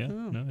that. Yeah,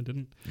 no, I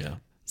didn't. Yeah,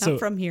 not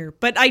from here,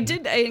 but I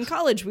did in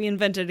college. We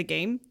invented a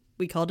game.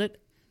 We called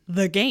it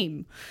The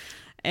Game,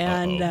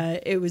 and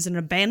it was an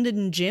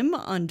abandoned gym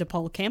on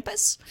DePaul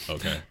campus.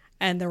 Okay,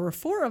 and there were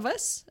 4 of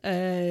us: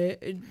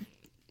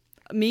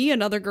 me,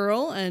 another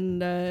girl,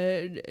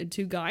 and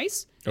 2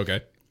 guys.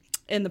 Okay.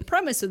 And the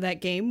premise of that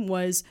game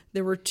was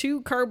there were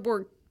 2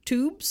 cardboard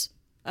tubes.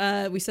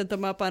 We set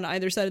them up on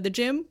either side of the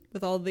gym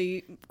with all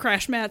the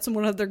crash mats and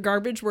what other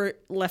garbage were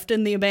left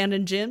in the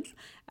abandoned gym.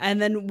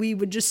 And then we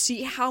would just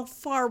see how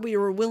far we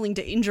were willing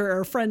to injure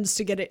our friends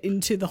to get it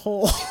into the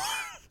hole.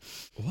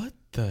 What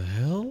the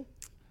hell?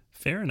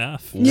 Fair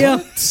enough. Yeah.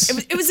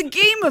 It was a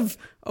game of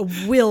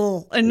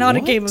will and not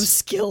a game of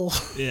skill.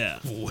 Yeah.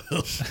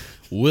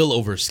 Will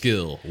over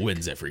skill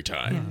wins every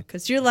time.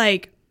 Because you're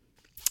like,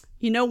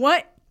 you know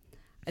what?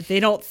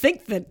 They don't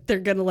think that they're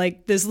going to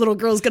like, this little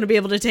girl's going to be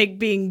able to take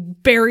being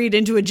buried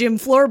into a gym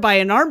floor by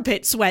an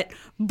armpit sweat,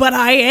 but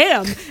I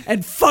am,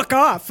 and fuck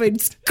off.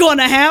 It's going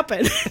to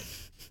happen.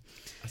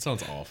 That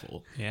sounds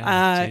awful.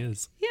 Yeah, it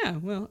is. Yeah,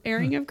 well,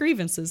 airing of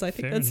grievances. I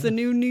think Fair that's enough. the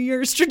new New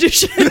Year's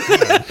tradition.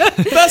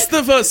 Best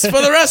of us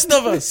for the rest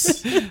of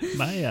us.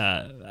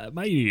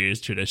 My New Year's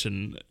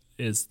tradition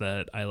is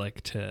that I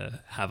like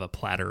to have a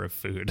platter of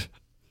food.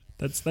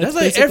 That's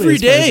like every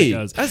day.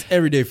 That's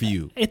every day for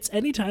you. It's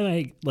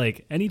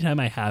anytime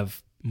I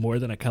have more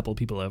than a couple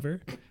people over,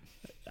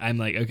 I'm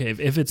like, okay,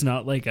 if it's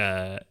not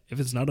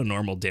a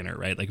normal dinner,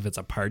 right? Like if it's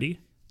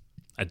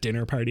a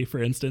dinner party, for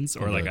instance,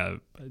 or like a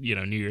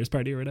New Year's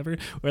party or whatever,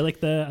 or like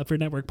the Upward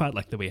Network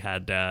potluck that we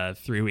had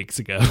 3 weeks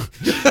ago.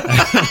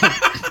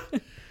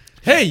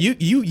 Hey,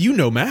 you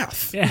know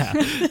math. Yeah.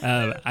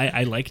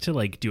 I like to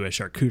like do a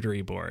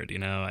charcuterie board, you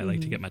know. I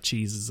like to get my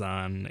cheeses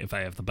on. If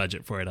I have the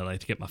budget for it, I like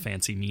to get my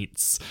fancy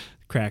meats,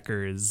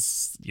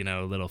 crackers,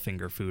 little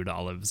finger food,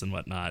 olives and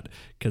whatnot,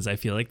 because I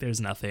feel like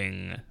there's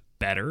nothing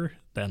better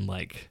than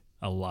like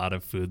a lot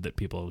of food that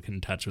people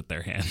can touch with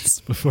their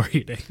hands before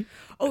eating.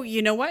 Oh,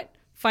 you know what?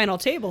 Final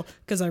Table,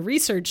 because I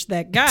researched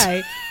that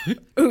guy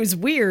who's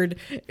weird.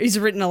 He's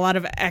written a lot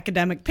of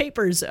academic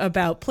papers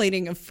about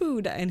plating of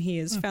food, and he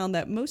has found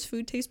that most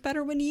food tastes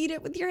better when you eat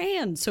it with your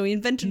hands. So he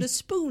invented a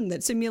spoon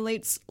that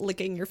simulates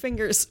licking your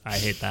fingers. I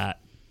hate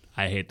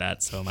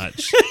that so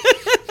much.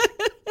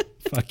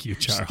 Fuck you,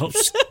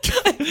 Charles.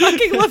 I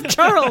fucking love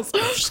Charles.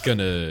 I'm just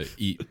gonna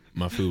eat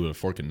my food with a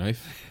fork and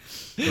knife.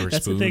 Or a That's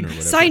the spoon thing. or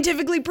whatever.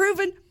 Scientifically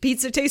proven,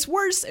 pizza tastes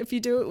worse if you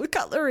do it with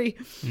cutlery.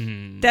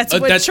 That's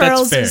what that's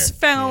Charles fair. has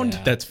found.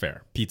 Yeah. That's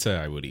fair. Pizza,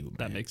 I would eat. With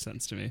That my makes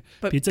sense to me.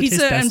 But pizza pizza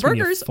tastes best and when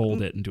you burgers-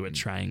 fold it into a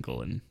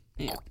triangle and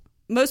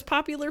Most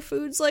popular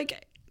foods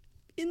like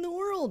in the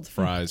world.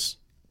 fries.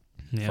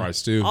 yeah.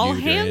 Fries too. All You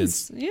with your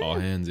hands, yeah. All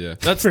hands, yeah.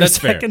 That's For a that's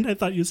fair. second, I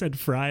thought you said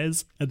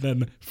fries and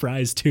then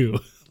Fries 2,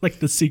 like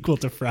the sequel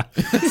to Fries.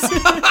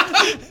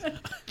 I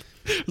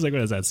was like,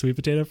 what is that? Sweet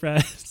potato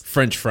fries?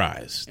 French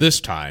fries. This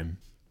time,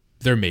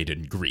 they're made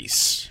in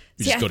Greece.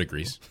 You just Yeah. go to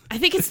Greece. I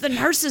think it's the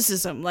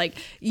narcissism. Like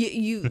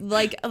you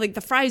like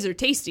the fries are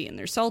tasty and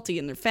they're salty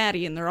and they're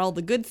fatty and they're all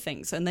the good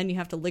things, and then you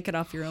have to lick it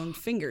off your own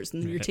fingers,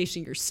 and you're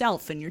tasting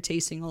yourself and you're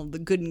tasting all the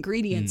good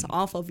ingredients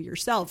off of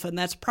yourself, and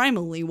that's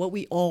primarily what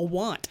we all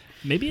want.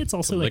 Maybe it's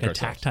also like lick a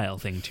ourselves. tactile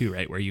thing too,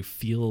 right? Where you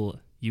feel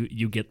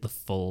you get the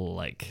full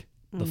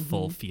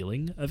full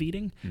feeling of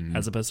eating,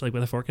 as opposed to like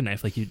with a fork and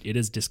knife. Like it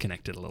is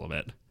disconnected a little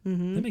bit.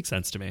 That makes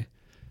sense to me.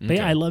 But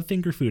yeah, I love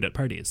finger food at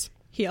parties.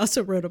 He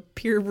also wrote a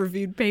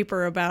peer-reviewed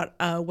paper about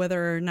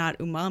whether or not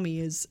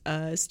umami is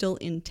still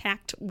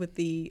intact with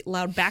the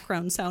loud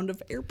background sound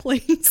of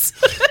airplanes.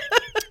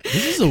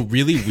 This is a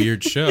really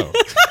weird show.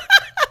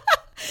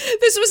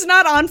 This was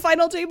not on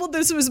Final Table.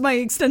 This was my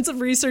extensive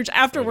research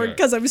afterward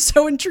because I was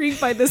so intrigued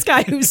by this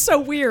guy who's so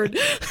weird.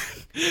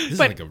 This is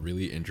like a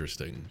really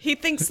interesting. He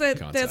thinks that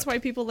Concept. that's why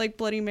people like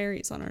Bloody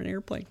Marys on an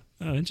airplane.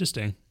 Oh,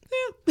 interesting.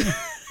 Yeah.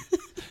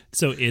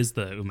 So is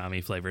the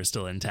umami flavor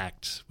still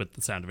intact with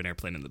the sound of an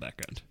airplane in the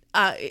background?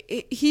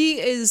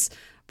 He is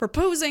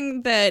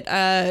proposing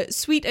that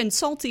sweet and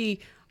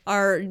salty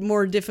are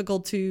more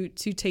difficult to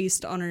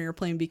taste on an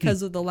airplane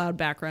because of the loud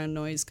background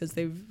noise, because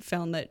they've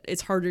found that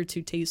it's harder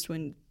to taste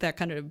when that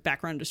kind of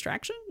background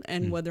distraction,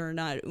 and whether or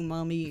not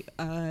umami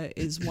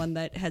is one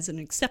that has an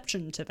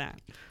exception to that.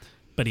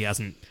 But he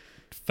hasn't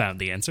found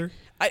the answer?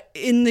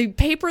 In the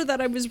paper that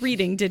I was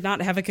reading, did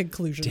not have a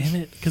conclusion. Damn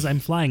it, because I'm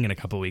flying in a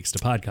couple weeks to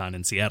PodCon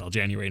in Seattle,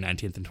 January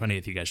 19th and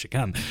 20th. You guys should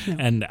come. Yeah.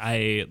 And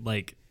I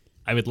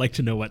would like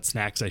to know what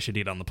snacks I should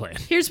eat on the plane.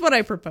 Here's what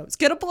I propose.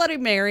 Get a Bloody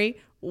Mary,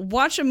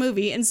 watch a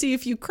movie, and see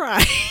if you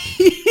cry.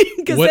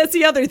 Because that's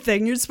the other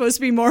thing. You're supposed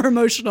to be more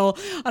emotional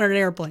on an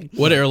airplane.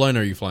 What airline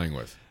are you flying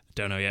with?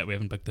 Don't know yet. We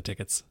haven't booked the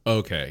tickets.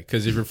 Okay,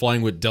 because if you're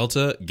flying with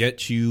Delta,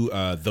 get you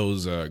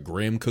those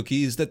graham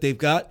cookies that they've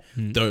got.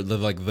 They're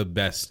like the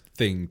best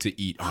thing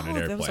to eat on an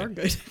airplane. Those are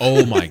good.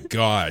 Oh my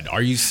God.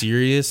 Are you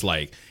serious?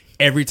 Like,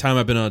 every time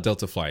I've been on a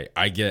Delta flight,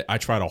 I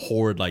try to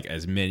hoard like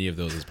as many of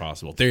those as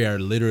possible. They are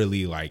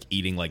literally like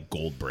eating like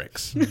gold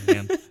bricks.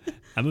 Man.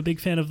 I'm a big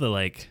fan of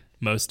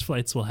most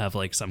flights will have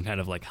like some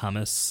kind of like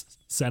hummus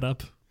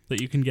setup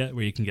that you can get,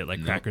 where you can get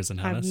like crackers and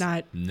hummus.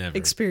 I've not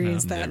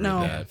experienced that.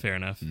 No. Yeah, fair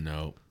enough.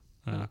 No.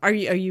 Are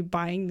you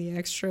buying the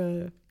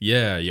extra?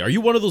 Yeah. Are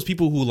you one of those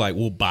people who like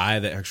will buy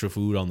the extra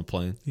food on the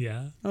plane?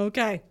 Yeah.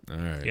 Okay. All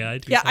right. Yeah, I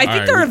do. Yeah, I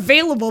think they're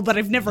available, but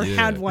I've never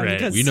had one.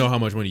 Right. We know how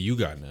much money you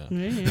got now.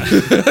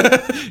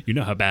 You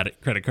know how bad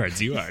at credit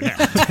cards you are now.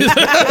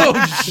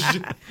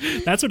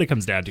 That's what it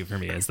comes down to for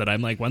me, is that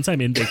I'm like, once I'm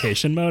in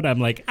vacation mode, I'm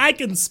like, I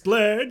can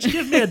splurge.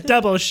 Give me a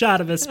double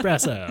shot of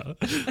espresso.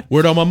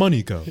 Where'd all my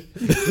money go?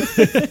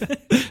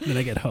 Then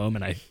I get home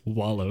and I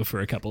wallow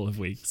for a couple of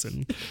weeks,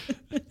 and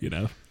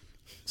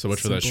So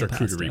much for that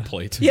charcuterie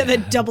plate. Yeah,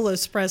 that double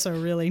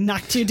espresso really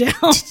knocked you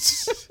down.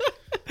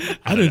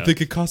 I didn't think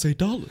it cost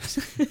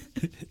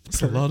 $8.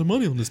 That's a lot of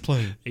money on this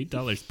plane.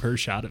 $8 per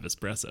shot of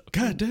espresso.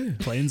 God damn.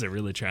 Planes are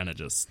really trying to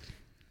just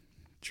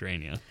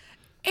drain you.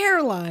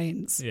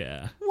 Airlines.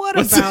 Yeah. What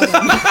about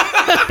them?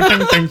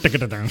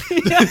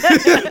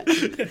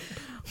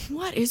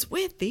 What is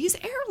with these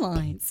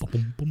airlines?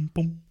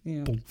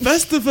 Yeah.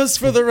 Festivus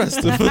for the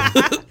rest of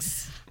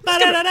us.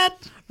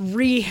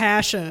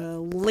 Rehash a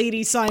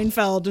Lady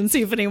Seinfeld and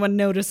see if anyone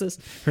notices.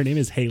 Her name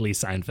is Haley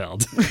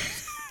Seinfeld.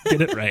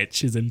 Get it right.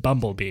 She's in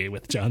Bumblebee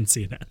with John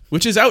Cena.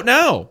 Which is out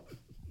now.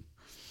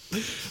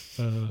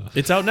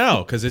 It's out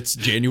now because it's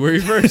January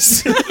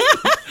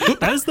 1st.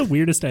 That is the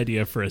weirdest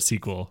idea for a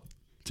sequel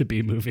to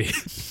B movie.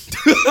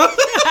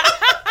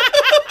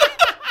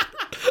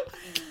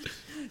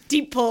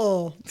 Deep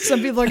pull.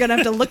 Some people are going to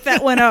have to look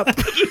that one up.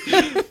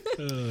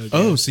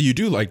 Oh, so you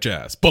do like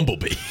jazz.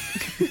 Bumblebee.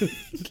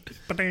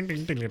 Man.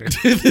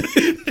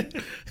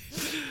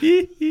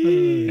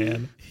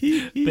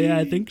 But yeah,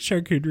 I think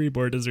charcuterie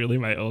board is really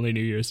my only New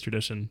Year's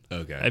tradition.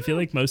 Okay. I feel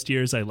like most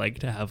years I like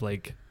to have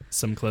like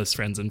some close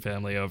friends and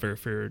family over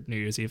for New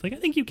Year's Eve. Like, I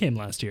think you came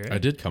last year. I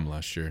did come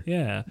last year.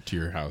 Yeah. To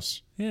your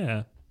house.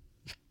 Yeah.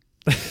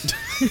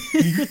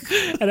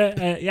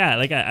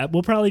 And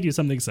we'll probably do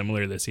something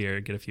similar this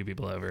year. Get a few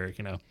people over,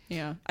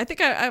 Yeah, I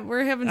think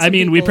we're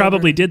having. We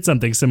probably did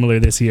something similar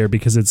this year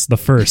because it's the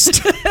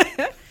first.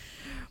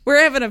 We're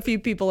having a few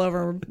people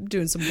over,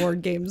 doing some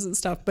board games and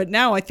stuff. But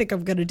now I think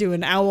I'm going to do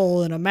an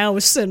owl and a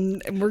mouse,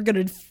 and we're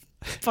going to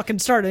fucking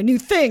start a new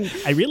thing.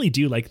 I really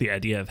do like the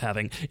idea of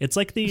having. It's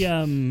like the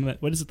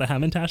what is it? The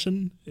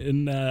Hamantaschen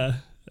in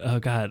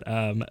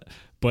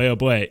boy, oh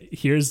boy,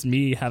 here's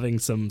me having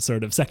some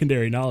sort of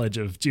secondary knowledge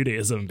of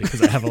Judaism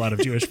because I have a lot of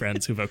Jewish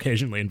friends who've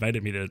occasionally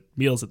invited me to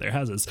meals at their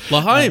houses.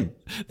 L'chaim.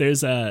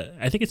 There's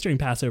I think it's during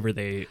Passover,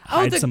 they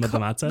hide some of the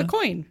matzah. The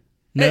coin.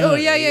 No,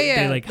 yeah.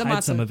 They like the hide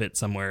matzah. some of it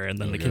somewhere, and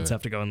then the kids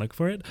have to go and look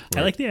for it.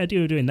 Right. I like the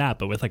idea of doing that,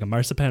 but with like a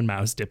marzipan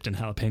mouse dipped in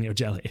jalapeno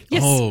jelly.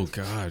 Yes. Oh,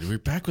 God. We're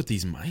back with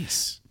these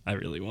mice. I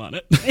really want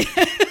it.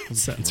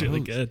 Sounds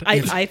really good.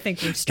 I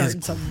think we're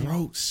starting something.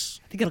 Gross.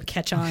 I think it'll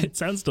catch on. It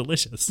sounds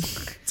delicious.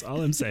 That's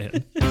all I'm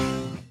saying.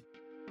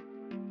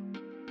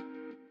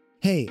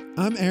 Hey,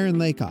 I'm Aaron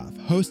Lakoff,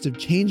 host of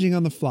Changing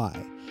on the Fly,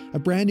 a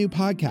brand new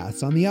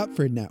podcast on the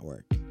Upford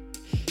Network.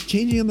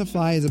 Changing on the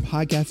Fly is a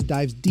podcast that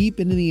dives deep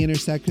into the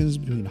intersections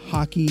between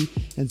hockey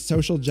and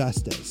social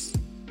justice.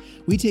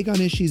 We take on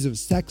issues of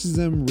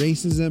sexism,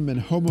 racism, and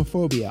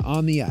homophobia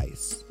on the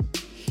ice.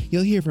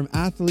 You'll hear from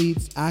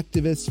athletes,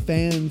 activists,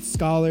 fans,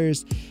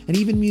 scholars, and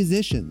even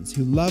musicians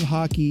who love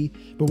hockey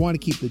but want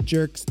to keep the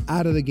jerks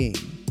out of the game.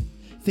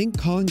 Think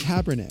Colin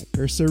Kaepernick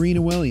or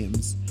Serena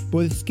Williams, but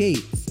with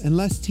skates and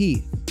less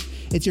teeth.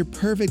 It's your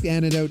perfect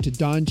antidote to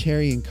Don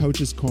Cherry and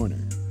Coach's Corner.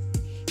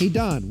 Hey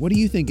Don, what do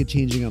you think of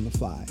Changing on the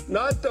Fly?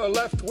 Not the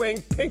left-wing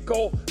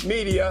pinko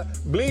media,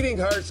 bleeding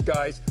hearts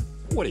guys.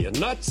 What are you,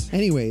 nuts?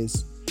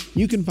 Anyways,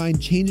 you can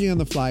find Changing on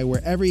the Fly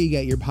wherever you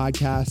get your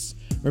podcasts,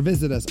 or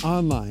visit us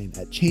online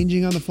at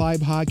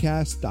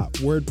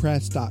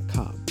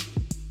changingontheflypodcast.wordpress.com.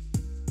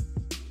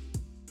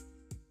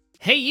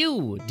 Hey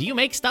you, do you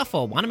make stuff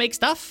or want to make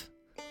stuff?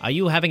 Are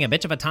you having a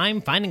bitch of a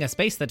time finding a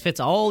space that fits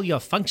all your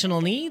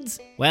functional needs?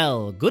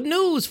 Well, good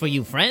news for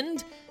you,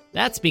 friend.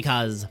 That's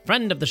because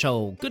friend of the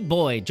show, good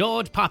boy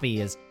George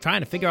Poppy, is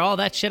trying to figure all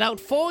that shit out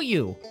for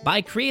you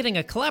by creating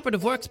a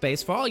collaborative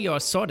workspace for all your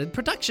assorted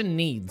production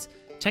needs.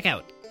 Check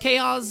out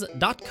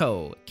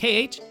chaos.co,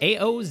 KHAOZ.co.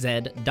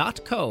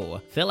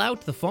 Fill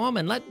out the form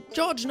and let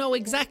George know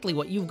exactly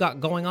what you've got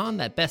going on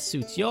that best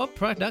suits your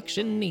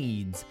production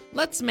needs.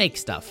 Let's make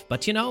stuff,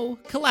 but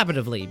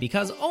collaboratively,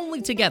 because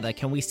only together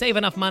can we save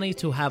enough money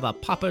to have a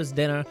Popper's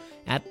dinner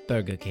at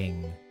Burger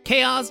King.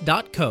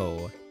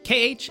 Chaos.co,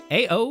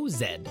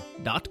 KHAOZ.co.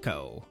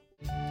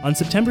 On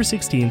September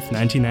 16th,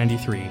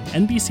 1993,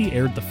 NBC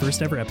aired the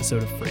first ever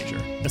episode of Frasier,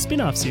 a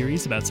spin-off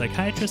series about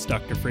psychiatrist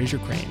Dr. Frasier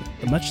Crane,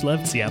 the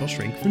much-loved Seattle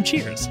shrink from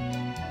Cheers.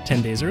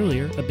 10 days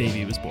earlier, a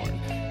baby was born.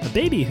 A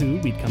baby who,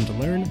 we'd come to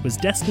learn, was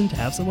destined to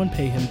have someone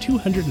pay him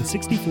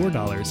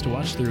 $264 to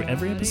watch through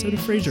every episode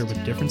of Frasier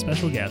with different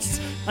special guests,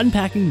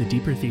 unpacking the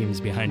deeper themes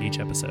behind each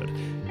episode.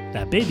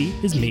 That baby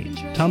is me,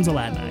 Tom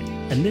Zalatni,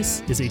 and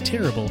this is a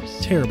terrible,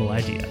 terrible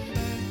idea.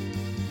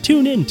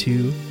 Tune in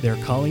to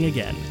They're Calling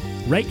Again,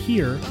 right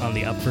here on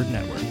the Upford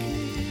Network.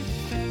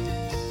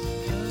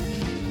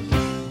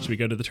 Should we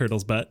go to the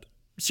turtle's butt?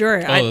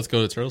 Sure. Let's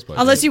go to Turtle's butt.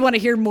 Unless you want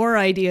to hear more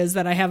ideas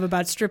that I have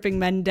about stripping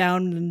men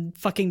down and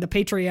fucking the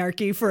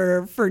patriarchy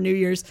for New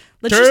Year's.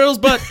 Turtle's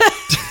butt!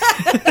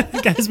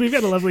 Guys, we've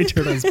got a lovely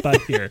turtle's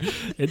butt here.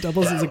 It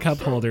doubles as a cup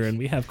holder, and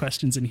we have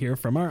questions in here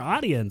from our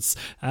audience.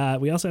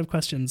 We also have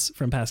questions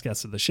from past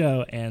guests of the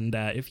show, and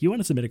if you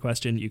want to submit a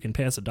question, you can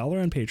pay us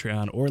 $1 on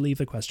Patreon or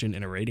leave a question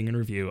in a rating and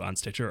review on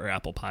Stitcher or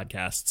Apple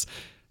Podcasts.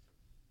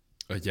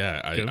 I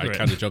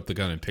kind of jumped the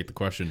gun and picked the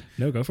question.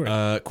 No, go for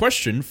it.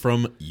 Question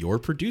from your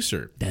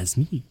producer. That's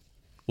me.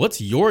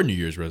 What's your New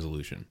Year's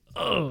resolution?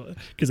 Oh,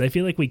 because I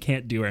feel like we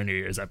can't do our New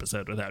Year's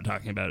episode without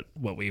talking about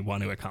what we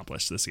want to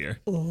accomplish this year.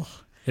 Ugh.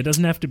 It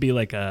doesn't have to be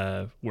like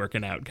a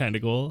working out kind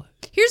of goal.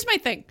 Here's my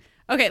thing.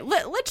 Okay,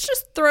 let's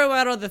just throw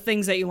out all the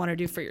things that you want to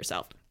do for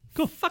yourself.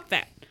 Cool. Fuck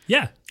that.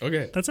 Yeah.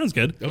 Okay. That sounds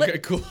good. Okay,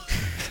 cool.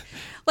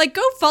 Like,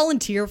 go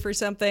volunteer for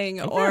something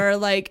or,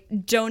 like,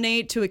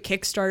 donate to a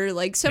Kickstarter.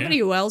 Like, somebody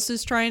who else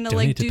is trying to,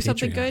 Donate like, to do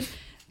something good.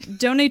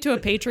 Donate to a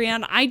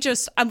Patreon.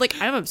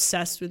 I'm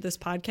obsessed with this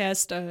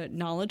podcast,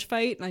 Knowledge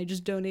Fight, and I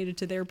just donated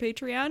to their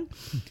Patreon.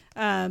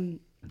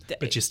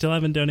 But you still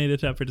haven't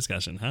donated to Up for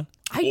Discussion, huh?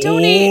 I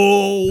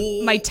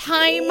donate my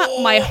time,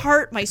 my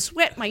heart, my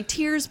sweat, my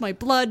tears, my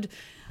blood,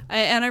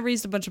 and I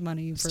raised a bunch of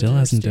money. Still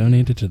hasn't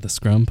donated to the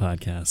Scrum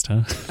podcast,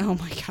 huh? Oh,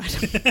 my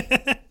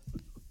God.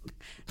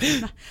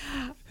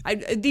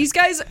 These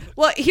guys,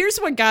 well, here's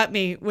what got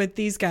me with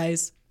these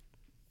guys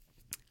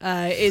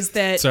is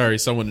that sorry,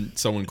 someone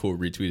cool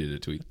retweeted a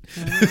tweet.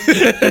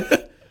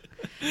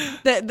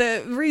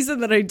 The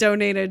reason that I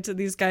donated to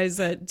these guys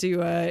that do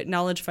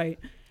Knowledge Fight,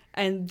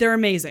 and they're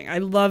amazing. I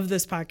love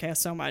this podcast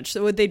so much.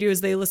 So what they do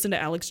is they listen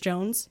to Alex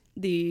Jones,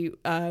 the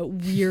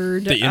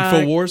weird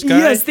InfoWars guy.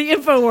 Yes, the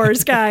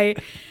InfoWars guy.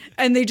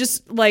 And they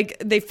just,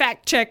 they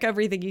fact check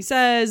everything he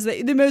says.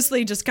 They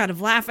mostly just kind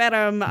of laugh at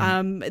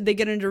him. They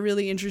get into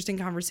really interesting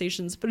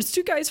conversations. But it's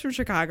two guys from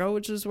Chicago,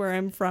 which is where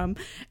I'm from.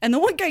 And the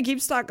one guy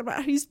keeps talking about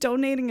how he's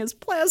donating his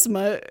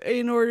plasma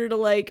in order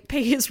to,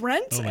 pay his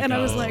rent. I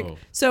was like,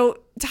 so,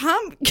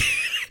 Tom,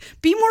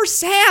 be more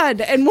sad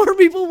and more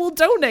people will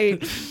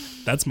donate.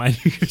 That's my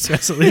New Year's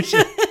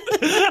resolution.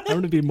 I'm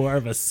going to be more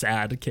of a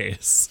sad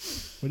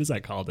case. What is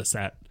that called? A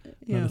sad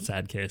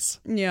case.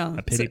 Yeah.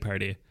 A pity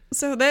party.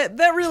 So that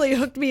really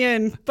hooked me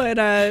in, but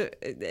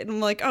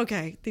I'm like,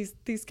 okay,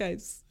 these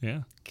guys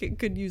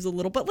could use a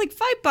little, but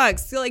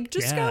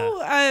 $5,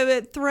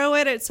 go throw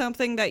it at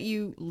something that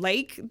you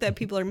like that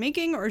people are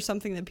making or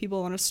something that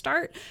people want to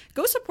start.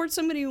 Go support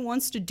somebody who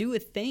wants to do a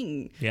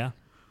thing. Yeah,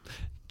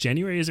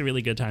 January is a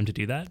really good time to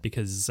do that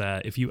because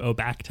if you owe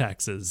back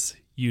taxes,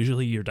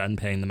 usually you're done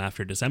paying them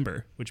after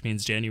December, which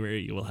means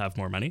January you will have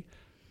more money.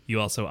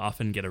 You also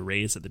often get a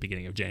raise at the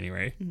beginning of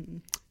January. Mm-hmm.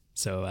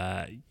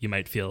 So you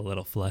might feel a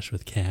little flush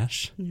with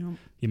cash. Yeah.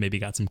 You maybe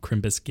got some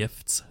Krampus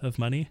gifts of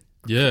money.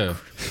 Yeah.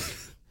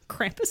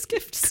 Krampus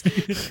gifts?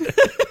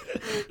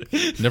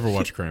 Never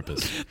watched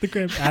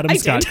Krampus. Adam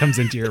Scott comes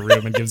into your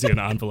room and gives you an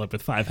envelope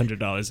with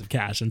 $500 of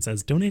cash and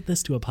says, donate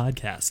this to a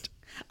podcast.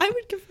 I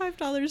would give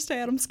 $5 to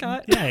Adam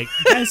Scott. Yeah,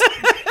 guys,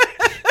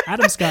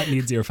 Adam Scott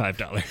needs your $5.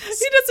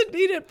 He doesn't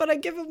need it, but I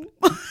give him...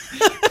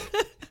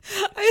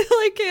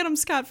 I like Adam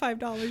Scott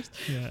 $5.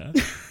 Yeah.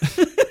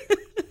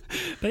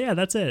 But yeah,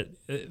 that's it.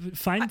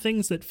 Find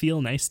things that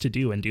feel nice to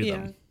do and do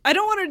them. I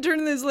don't want to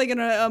turn this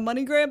a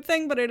money grab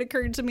thing, but it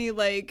occurred to me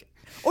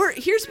or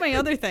here's my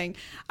other thing.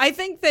 I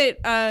think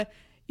that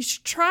you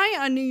should try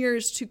on New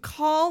Year's to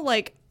call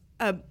a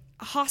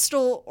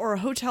hostel or a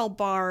hotel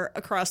bar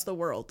across the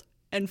world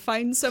and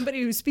find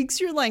somebody who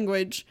speaks your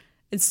language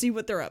and see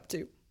what they're up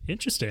to.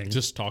 Interesting.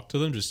 Just talk to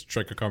them, just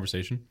strike a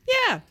conversation.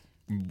 Yeah.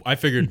 I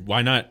figured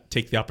why not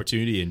take the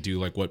opportunity and do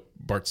what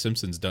Bart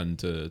Simpson's done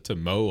to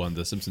Moe on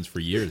The Simpsons for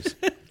years.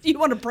 You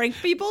want to prank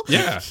people?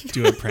 Yeah.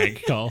 Do a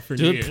prank call for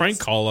New Year's. Do a prank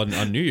call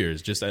on New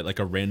Year's, just at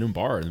a random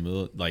bar in the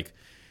middle,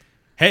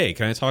 hey,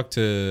 can I talk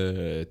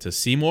to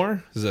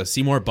Seymour? Is it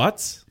Seymour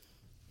Butts?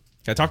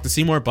 Can I talk to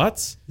Seymour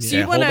Butts? So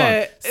you want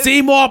to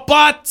Seymour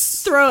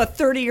Butts? throw a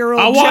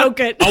 30-year-old joke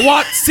at... I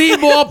want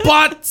Seymour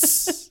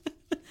Butts.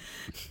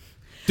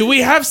 Do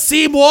we have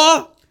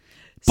Seymour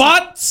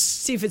Butts?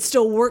 See if it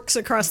still works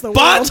across the world.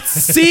 Butts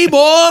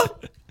Seymour.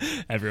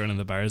 Everyone in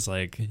the bar is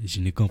like, je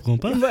ne comprends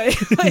pas.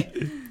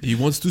 He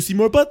wants to see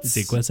more butts.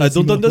 C'est quoi ça, I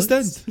don't Seymour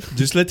understand. Butts?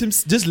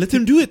 Just let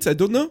him do it. I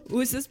don't know.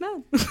 Who is this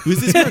man? Who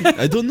is this man?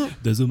 I don't know.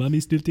 Does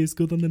umami still taste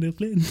good on an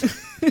airplane?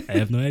 I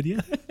have no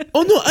idea.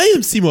 Oh no, I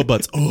am Seymour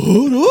Butts.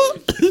 Oh no.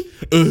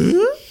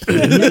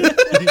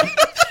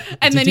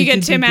 And then you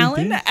get Tim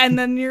Allen, and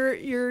then your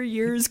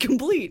year's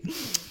complete.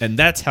 And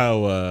that's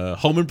how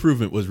Home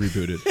Improvement was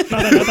rebooted.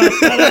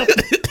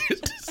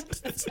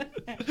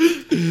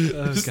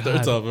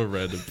 Starts off a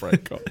random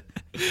prank call.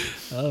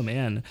 Oh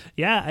man,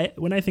 yeah.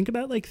 When I think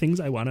about like things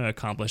I want to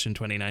accomplish in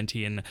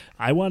 2019,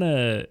 I want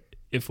to.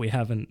 If we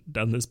haven't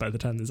done this by the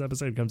time this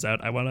episode comes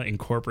out, I want to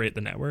incorporate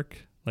the network.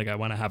 Like I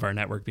want to have our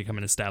network become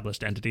an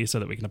established entity so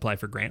that we can apply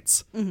for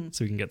grants,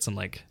 so we can get some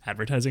like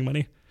advertising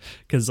money.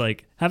 Because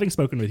like having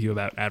spoken with you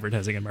about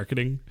advertising and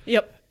marketing,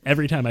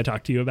 every time I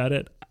talk to you about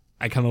it,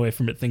 I come away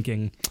from it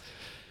thinking,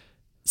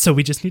 so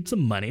we just need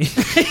some money.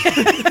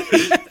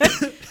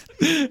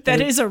 That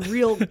is a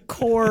real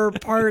core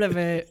part of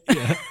it.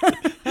 Yeah.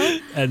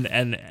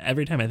 And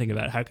every time I think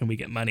about how can we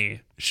get money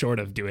short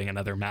of doing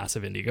another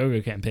massive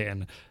Indiegogo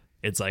campaign,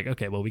 it's like,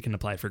 okay, well, we can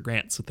apply for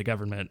grants with the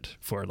government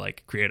for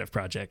like creative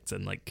projects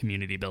and like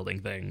community building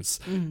things.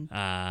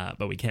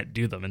 But we can't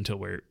do them until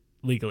we're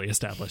legally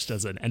established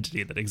as an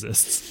entity that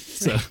exists.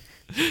 So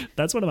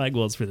that's one of my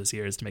goals for this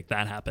year is to make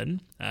that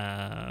happen.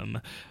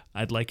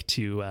 I'd like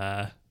to,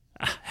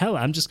 hell,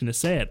 I'm just going to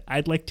say it.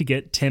 I'd like to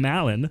get Tim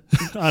Allen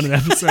on an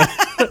episode.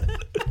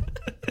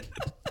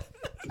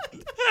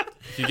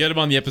 If you get him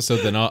on the episode,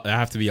 then I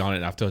have to be on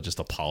it. I have to just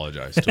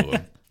apologize to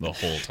him the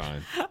whole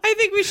time. I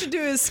think we should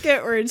do a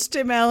skit where it's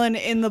Tim Allen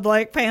in the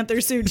Black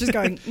Panther suit just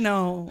going,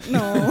 no.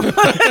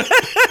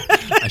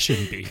 I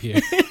shouldn't be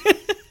here.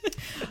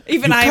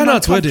 Even I am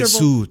uncomfortable. Wear the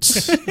suit.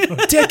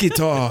 Take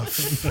it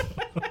off.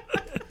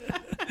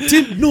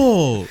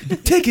 No,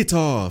 take it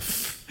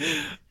off.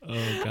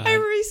 Oh, God. I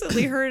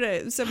recently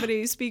heard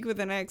somebody speak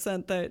with an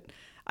accent that...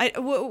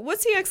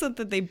 what's the accent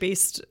that they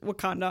based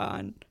Wakanda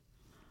on?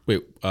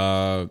 Wait,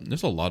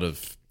 there's a lot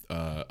of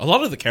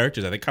the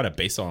characters I think kind of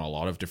based on a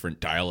lot of different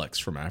dialects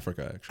from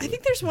Africa. Actually, I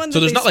think there's one. So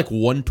there's not like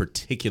one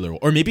particular,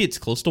 or maybe it's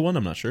close to one.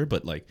 I'm not sure,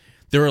 but like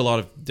there are a lot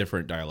of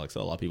different dialects that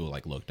a lot of people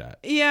like looked at.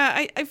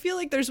 Yeah, I feel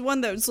like there's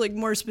one that was like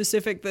more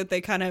specific that they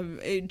kind of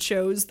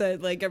chose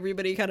that like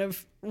everybody kind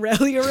of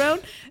rally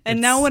around. And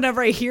now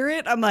whenever I hear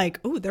it, I'm like,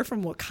 oh, they're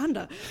from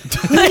Wakanda.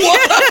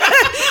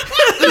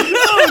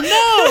 Oh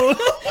no!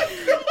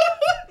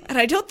 And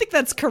I don't think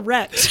that's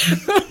correct.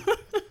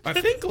 I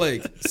think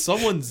like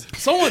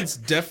someone's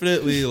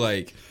definitely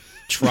like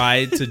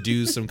tried to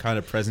do some kind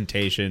of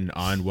presentation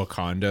on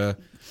Wakanda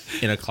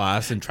in a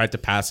class and tried to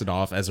pass it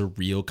off as a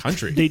real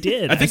country. They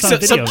did. I think some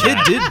kid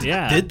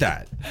did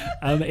that.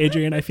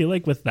 Adrian, I feel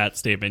like with that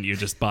statement, you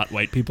just bought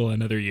white people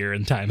another year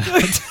in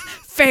timeout.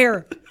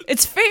 Fair.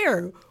 It's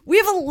fair. We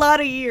have a lot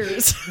of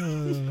years.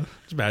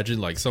 Just imagine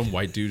like some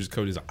white dude just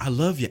Cody's like, I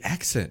love your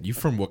accent. You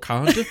from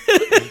Wakanda?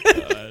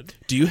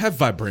 Do you have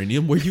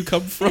vibranium where you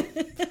come from?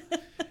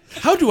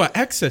 How do I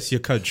access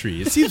your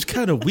country? It seems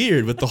kind of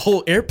weird with the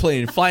whole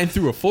airplane flying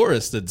through a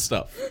forest and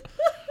stuff.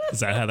 Is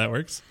that how that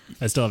works?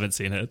 I still haven't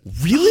seen it.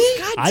 Really?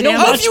 God I don't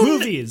damn. watch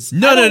movies.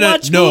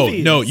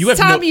 No. You have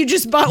Tom, no. you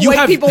just bought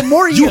white people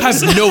more years. You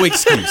have no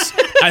excuse.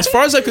 As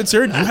far as I'm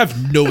concerned, you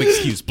have no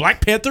excuse.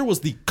 Black Panther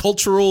was the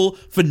cultural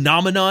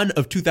phenomenon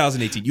of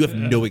 2018. You have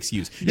no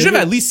excuse. You should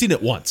have at least seen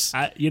it once.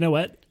 You know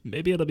what?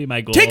 Maybe it'll be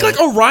my goal. Take like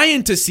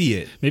Orion to see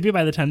it. Maybe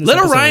by the time this Let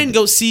episode, Orion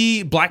go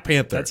see Black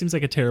Panther. That seems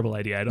like a terrible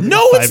idea. I don't. No,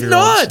 think a it's 5-year-old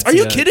not. should Are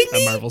you see kidding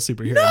me? A Marvel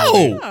superhero No.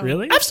 movie.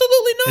 Really?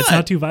 Absolutely not. It's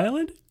not too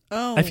violent.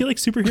 Oh. I feel like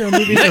superhero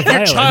movies are Let your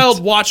violent.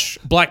 child watch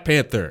Black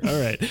Panther.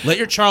 All right. Let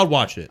your child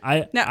watch it.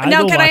 Now,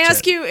 will can I watch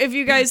ask it. you if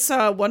you guys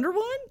saw Wonder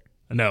Woman?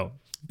 No.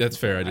 That's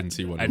fair. I didn't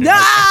see one. I didn't.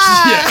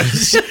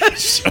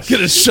 I'm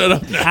gonna shut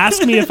up now.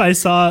 Ask me if I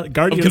saw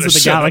Guardians of the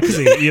shut up.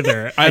 Galaxy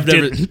either. I've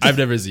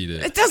never seen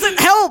it. It doesn't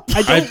help.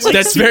 I don't like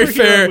That's very superhero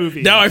fair.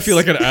 movies. Now I feel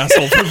like an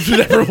asshole for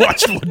never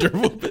watched Wonder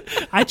Woman.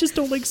 I just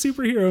don't like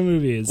superhero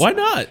movies. Why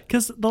not?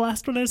 Because the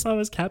last one I saw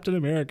was Captain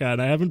America, and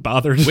I haven't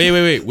bothered.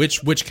 Wait.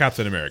 Which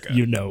Captain America?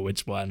 You know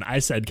which one. I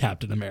said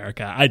Captain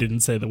America. I didn't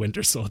say the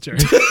Winter Soldier.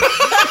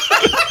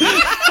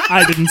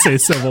 I didn't say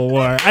Civil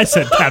War. I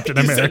said Captain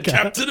You said America.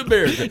 Captain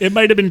America. It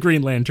might have been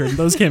Green Lantern.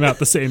 Those came out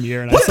the same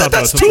year, and I saw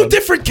That's both of two them.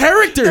 different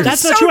characters.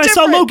 That's not so true. I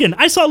saw different.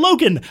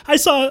 Logan. I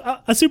saw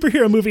a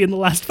superhero movie in the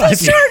last 5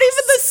 Those years. aren't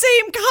even the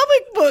same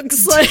comic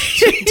books. Like,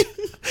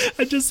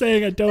 I'm just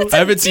saying I don't. I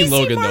haven't seen DC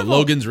Logan though. Marvel.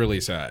 Logan's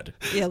really sad.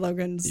 yeah,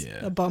 Logan's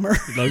Yeah. a bummer.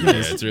 Logan Yeah,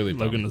 is it's really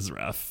Logan is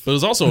rough. But it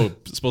was also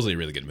supposedly a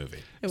really good movie.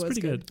 It was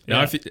Pretty good.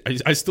 Now Yeah.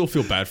 I still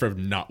feel bad for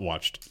having not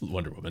watched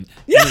Wonder Woman.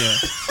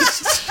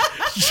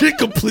 Shit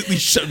completely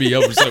shut me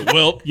up. It's like,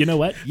 well, you know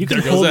what? You can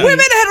there goes hold that.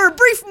 Women had a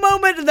brief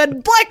moment, and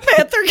then Black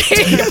Panther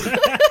came.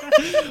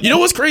 You know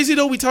what's crazy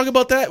though? We talk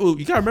about that. Well,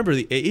 you gotta remember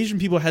the Asian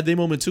people had their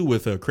moment too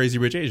with Crazy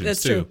Rich Asians.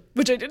 That's too. true.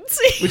 Which I didn't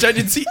see. Which I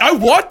didn't see. I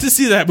want to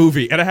see that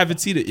movie, and I haven't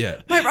seen it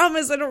yet. My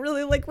problem is I don't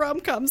really like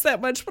rom-coms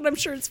that much, but I'm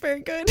sure it's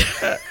very good.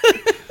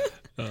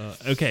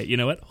 Okay, you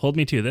know what? Hold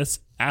me to this.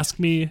 Ask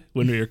me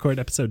when we record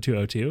episode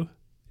 202,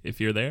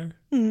 if you're there.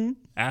 Mm-hmm.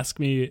 Ask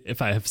me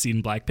if I have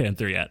seen Black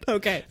Panther yet.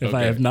 Okay. If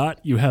I have not,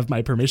 you have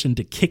my permission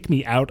to kick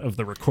me out of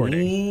the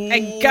recording.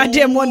 And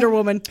goddamn Wonder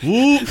Woman.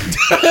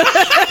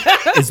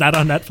 Is that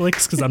on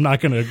Netflix? Because I'm not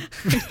gonna.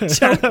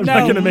 I'm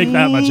not gonna make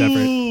that much effort.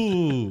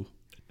 Ooh.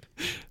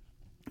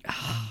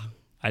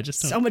 I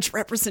just don't. So much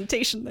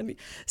representation.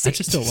 I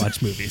just don't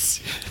watch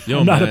movies. Yo,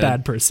 I'm not man. a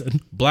bad person.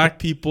 Black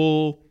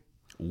people,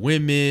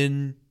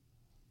 women,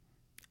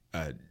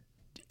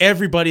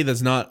 everybody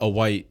that's not a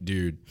white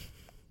dude,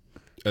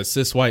 a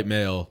cis white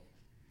male.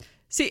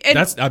 See, and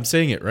I'm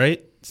saying it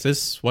right.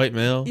 Cis white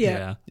male.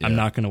 Yeah. I'm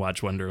not gonna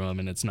watch Wonder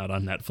Woman. It's not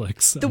on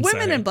Netflix. The I'm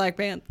women sorry. in Black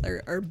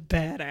Panther are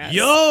badass.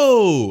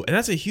 Yo, and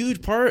that's a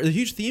huge part, a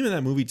huge theme in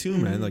that movie too,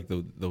 man. Like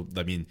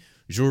I mean,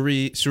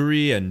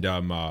 Shuri and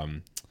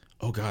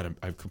oh god,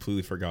 I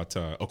completely forgot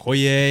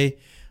Okoye,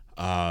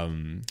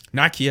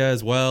 Nakia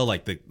as well.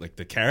 Like the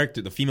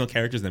female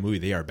characters in that movie,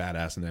 they are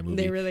badass in that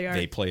movie. They really are.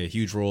 They play a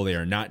huge role. They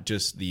are not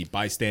just the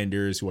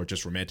bystanders who are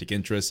just romantic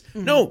interests.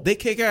 No, they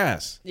kick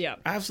ass. Yeah,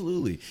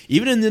 absolutely.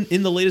 Even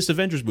in the latest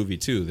Avengers movie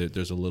too,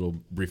 there's a little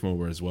brief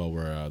moment as well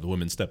where the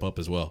women step up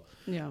as well.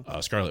 Yeah,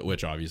 Scarlet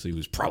Witch, obviously,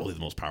 who's probably the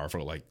most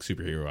powerful like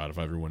superhero out of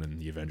everyone in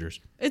the Avengers.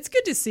 It's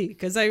good to see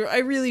because I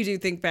really do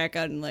think back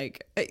on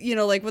like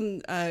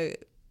when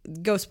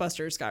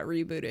Ghostbusters got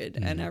rebooted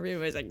and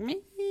everybody was like meh.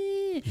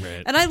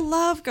 Right. And I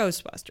love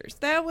Ghostbusters.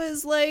 That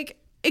was like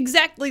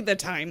exactly the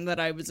time that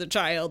I was a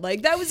child.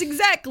 Like that was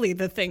exactly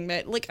the thing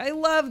that like I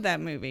love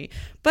that movie.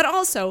 But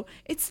also,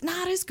 it's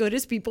not as good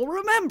as people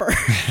remember.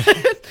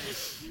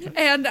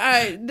 And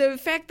the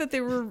fact that they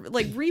were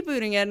like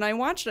rebooting it and I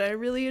watched it, I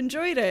really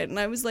enjoyed it. And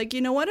I was like,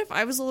 you know what? If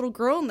I was a little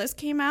girl and this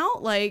came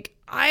out, like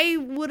I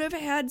would have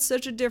had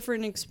such a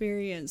different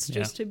experience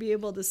just to be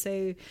able to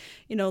say,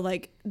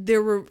 like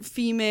there were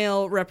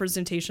female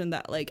representation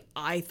that like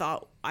I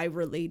thought I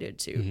related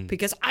to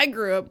because I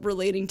grew up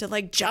relating to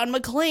like John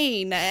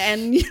McClane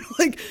and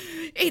like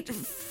it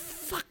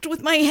fucked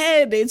with my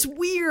head. It's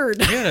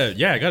weird.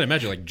 Yeah, I gotta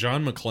imagine like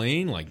John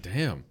McClane, like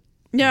damn.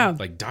 Yeah.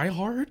 Like Die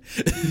Hard?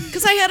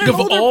 Because I had an of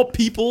all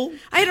people?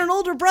 I had an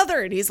older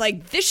brother and he's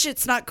like, this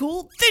shit's not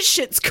cool. This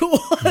shit's cool.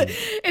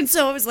 And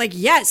so I was like,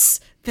 yes,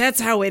 that's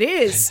how it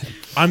is.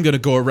 I'm going to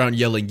go around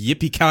yelling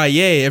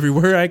yippee-ki-yay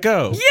everywhere I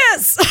go.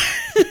 Yes.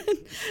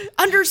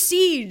 Under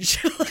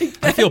Siege. Like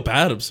I feel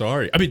bad. I'm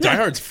sorry. I mean, Die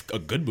Hard's a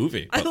good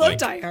movie. I love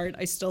Die Hard.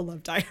 I still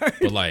love Die Hard.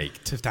 But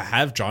like to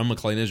have John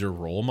McClane as your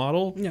role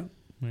model? No.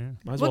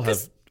 Might as well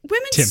have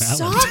women Tim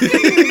suck in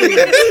movies.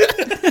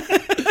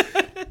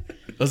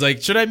 I was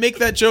like, should I make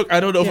that joke? I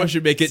don't know if I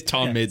should make it.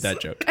 Tom made that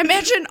joke.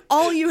 Imagine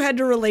all you had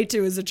to relate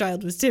to as a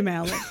child was Tim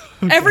Allen.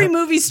 Every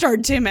movie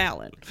starred Tim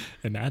Allen.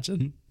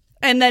 Imagine.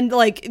 And then,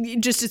 like,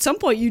 just at some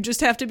point, you just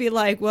have to be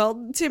like,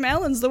 well, Tim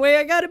Allen's the way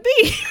I gotta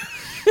be.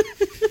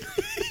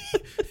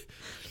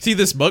 See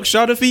this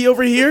mugshot of me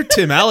over here?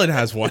 Tim Allen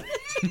has one.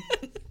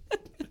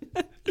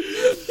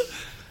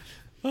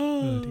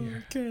 Oh,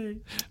 dear. Okay.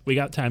 We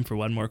got time for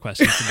one more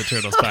question from the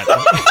Turtles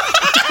podcast.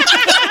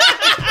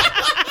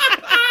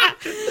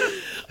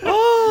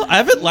 Oh, I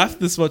haven't laughed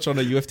this much on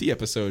a UFT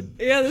episode.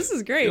 Yeah, this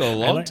is great. In a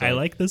long time. I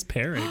like this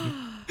pairing.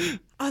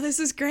 Oh, this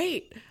is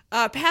great.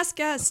 Past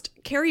guest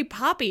Carrie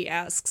Poppy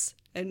asks,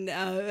 and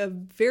a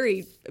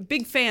very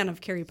big fan of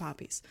Carrie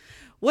Poppy's.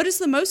 What is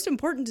the most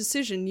important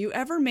decision you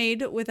ever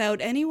made without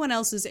anyone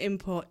else's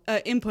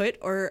input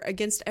or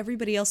against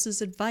everybody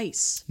else's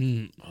advice?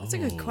 That's a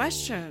good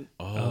question.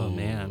 Oh,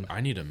 man.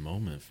 I need a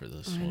moment for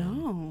this one. I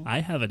know. I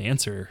have an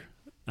answer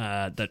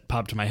that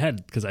popped to my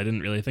head because I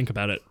didn't really think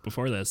about it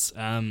before this.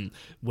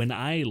 When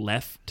I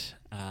left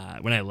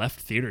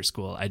theater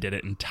school, I did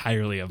it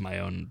entirely of my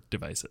own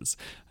devices.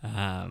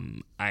 I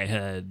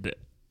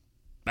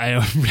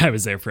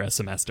was there for a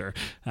semester.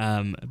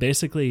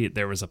 Basically,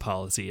 there was a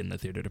policy in the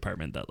theater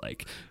department that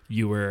like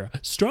you were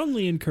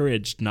strongly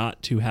encouraged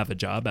not to have a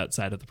job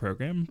outside of the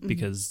program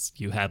because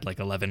you had like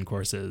 11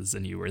 courses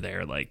and you were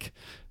there like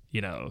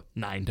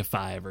 9 to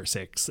 5 or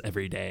 6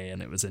 every day,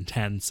 and it was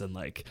intense, and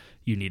like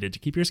you needed to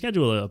keep your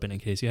schedule open in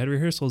case you had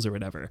rehearsals or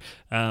whatever.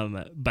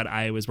 But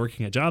I was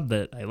working a job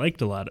that I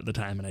liked a lot at the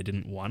time, and I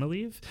didn't want to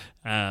leave.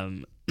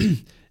 And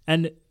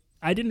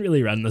I didn't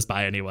really run this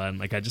by anyone.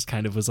 Like I just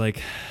kind of was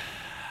like,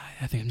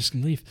 I think I'm just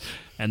gonna leave,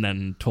 and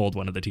then told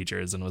one of the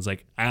teachers and was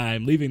like,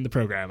 I'm leaving the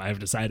program. I've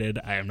decided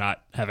I am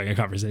not having a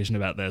conversation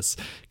about this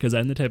because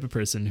I'm the type of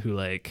person who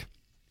like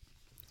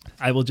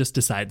I will just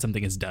decide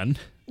something is done.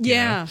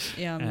 Yeah.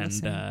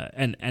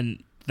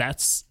 And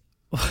that's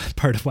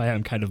part of why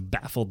I'm kind of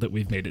baffled that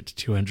we've made it to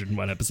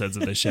 201 episodes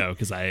of the show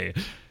because I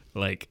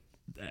like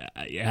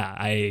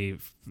I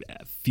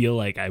feel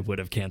like I would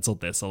have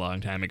canceled this a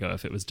long time ago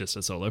if it was just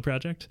a solo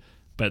project.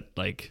 But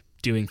like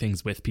doing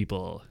things with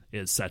people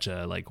is such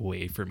a like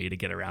way for me to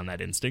get around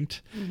that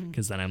instinct,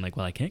 because then I'm like,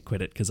 well, I can't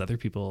quit it because other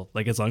people,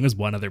 like, as long as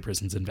one other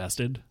person's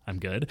invested, I'm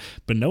good.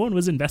 But no one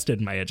was invested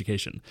in my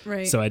education.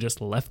 Right. So I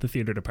just left the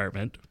theater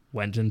department,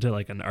 went into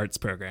like an arts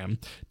program,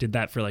 did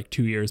that for like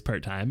 2 years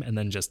part-time, and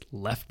then just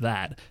left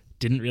that.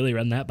 Didn't really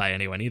run that by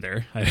anyone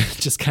either. I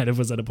just kind of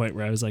was at a point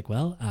where I was like,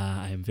 well,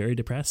 I'm very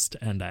depressed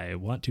and I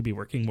want to be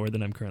working more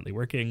than I'm currently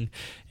working,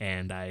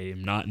 and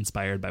I'm not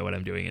inspired by what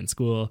I'm doing in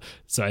school.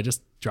 So I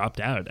just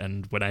dropped out.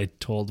 And when I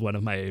told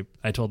my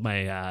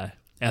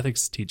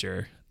ethics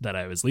teacher that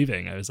I was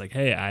leaving, I was like,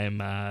 hey,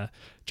 I'm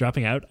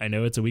dropping out. I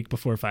know it's a week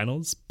before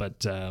finals,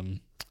 but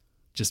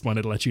just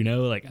wanted to let you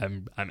know, like,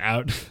 I'm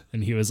out.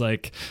 And he was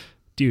like,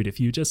 dude,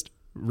 if you just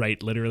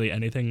write literally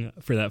anything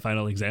for that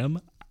final exam,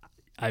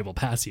 I will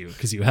pass you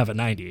because you have a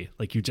 90.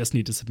 Like, you just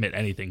need to submit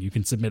anything. You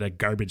can submit a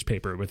garbage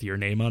paper with your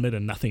name on it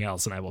and nothing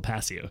else, and I will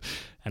pass you.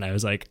 And I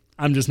was like,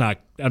 I'm just not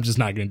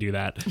going to do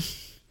that.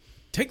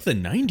 Take the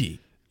 90.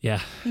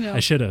 Yeah, no.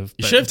 I should have.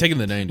 You should have taken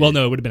the 90. Well,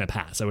 no, it would have been a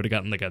pass. I would have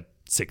gotten like a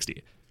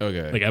 60.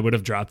 Okay. Like, I would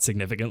have dropped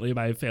significantly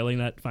by failing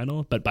that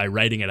final, but by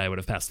writing it, I would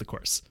have passed the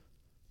course.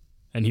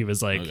 And he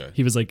was like,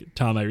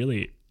 Tom, I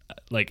really,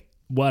 like,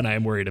 one, I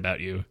am worried about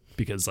you,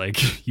 because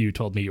like you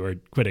told me you were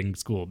quitting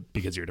school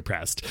because you're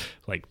depressed.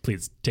 Like,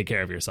 please take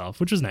care of yourself,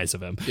 which was nice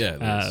of him.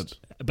 Yeah.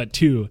 But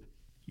two,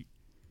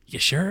 you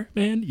sure,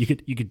 man? You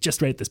could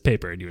just write this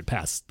paper and you would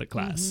pass the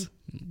class.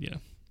 Mm-hmm.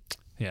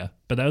 Yeah.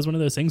 But that was one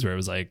of those things where it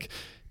was like,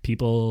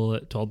 people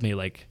told me,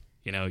 like,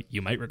 you know,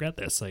 you might regret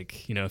this.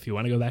 Like, you know, if you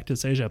want to go back to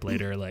CEGEP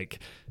later, like,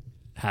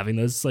 having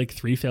those like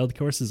 3 failed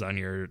courses on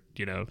your,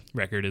 you know,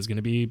 record is going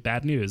to be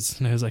bad news.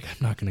 And I was like, I'm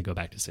not going to go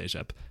back to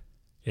CEGEP.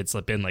 It's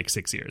been like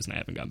 6 years and I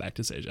haven't gone back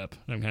to CEGEP.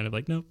 And I'm kind of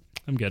like, nope,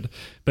 I'm good.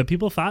 But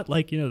people thought,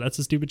 like, you know, that's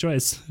a stupid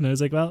choice. And I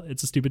was like, well,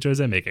 it's a stupid choice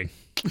I'm making.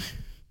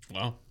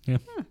 Wow. Yeah.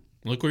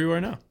 Look where you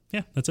are now.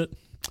 Yeah, that's it.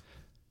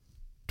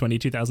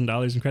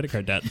 $22,000 in credit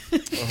card debt.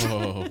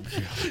 Oh,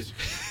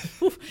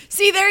 God.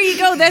 See, there you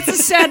go. That's the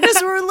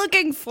sadness we're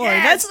looking for.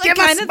 Yes, that's the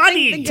kind of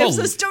money thing that gives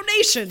us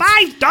donations.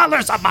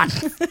 $5 a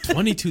month.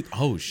 22.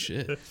 Oh,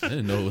 shit. I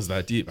didn't know it was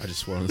that deep. I just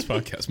swore on this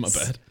podcast. My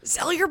bad.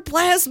 Sell your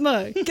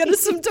plasma. Get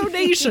us some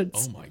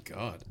donations. Oh, my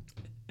God.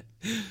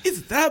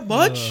 Is that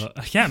much?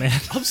 Yeah, man.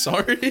 I'm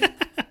sorry. I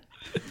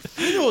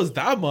didn't know it was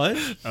that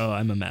much. Oh,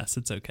 I'm a mess.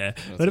 It's okay.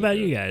 What about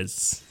you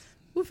guys?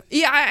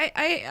 Yeah,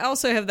 I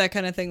also have that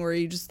kind of thing where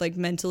you just like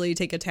mentally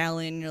take a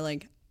tally and you're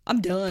like, I'm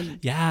done.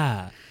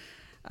 Yeah.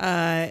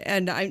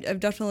 And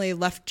I've definitely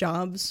left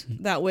jobs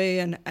that way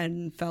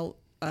and felt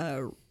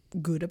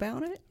good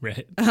about it.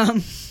 Right.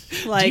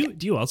 Like,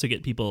 do you also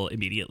get people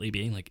immediately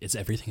being like, is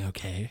everything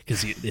okay?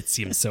 Because it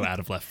seems so out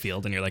of left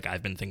field and you're like,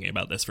 I've been thinking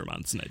about this for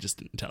months and I just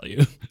didn't tell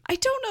you. I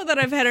don't know that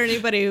I've had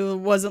anybody who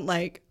wasn't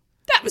like,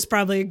 that was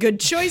probably a good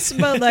choice,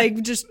 but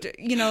like, just,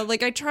 you know,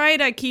 like, I try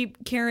to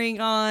keep carrying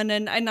on,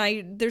 and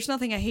there's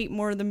nothing I hate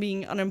more than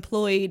being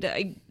unemployed.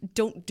 I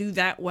don't do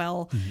that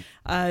well.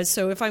 Mm-hmm.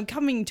 So if I'm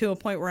coming to a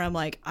point where I'm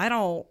like, I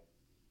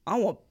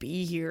won't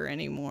be here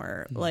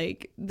anymore, mm-hmm.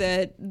 like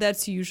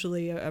that's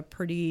usually a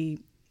pretty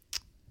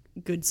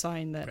good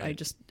sign that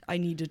right. I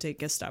need to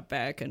take a step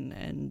back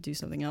and do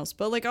something else.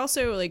 But like,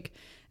 also, like,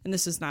 and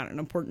this is not an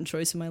important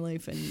choice in my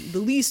life in the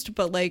least,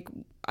 but like,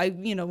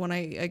 when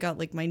I got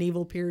like my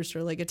navel pierced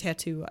or like a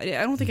tattoo, I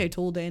don't think I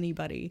told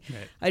anybody.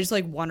 Right. I just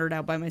like wandered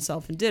out by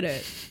myself and did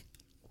it.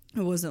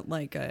 It wasn't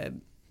like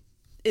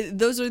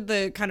those are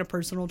the kind of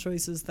personal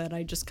choices that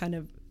I just kind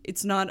of,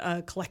 it's not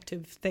a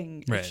collective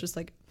thing. Right. It's just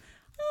like,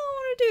 I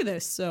want to do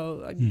this.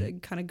 So I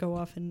kind of go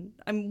off, and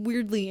I'm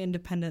weirdly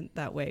independent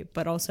that way,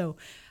 but also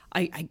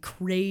I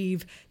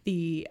crave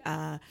the,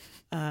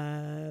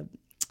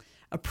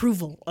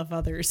 approval of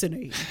others in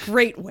a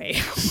great way.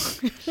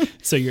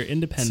 So you're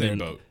independent. Same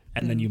boat.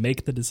 And then you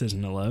make the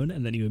decision alone,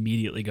 and then you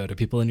immediately go to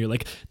people and you're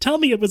like, tell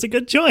me it was a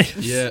good choice.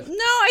 Yeah. No,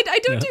 I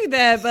don't do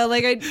that. But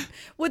like,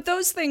 with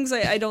those things,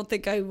 I don't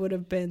think I would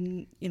have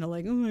been,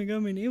 like, oh my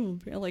God, my navel.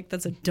 Like,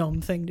 that's a dumb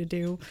thing to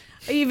do.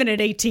 Even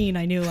at 18,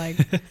 I knew like,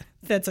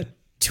 that's a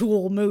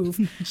tool move.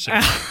 Sure.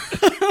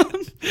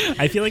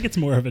 I feel like it's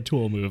more of a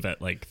tool move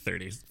at like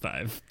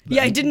 35.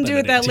 Yeah, I didn't do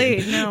it that 18.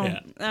 late. No.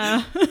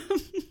 Yeah.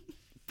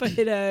 But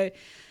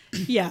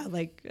yeah,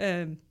 like,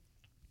 yeah,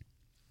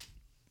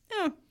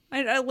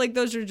 I like,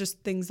 those are just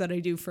things that I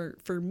do for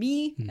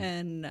me,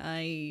 and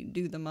I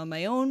do them on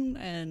my own,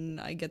 and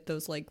I get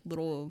those like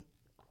little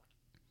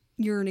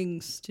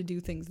yearnings to do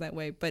things that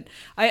way. But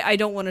I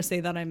don't want to say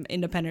that I'm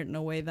independent in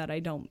a way that I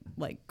don't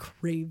like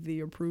crave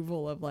the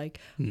approval of like,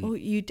 oh,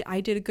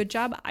 I did a good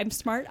job. I'm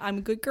smart. I'm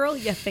a good girl.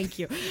 Yeah, thank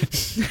you.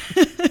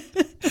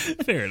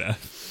 Fair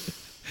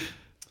enough.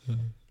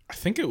 I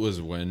think it was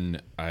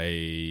when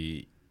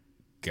I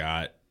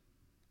got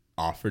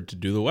offered to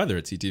do the weather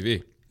at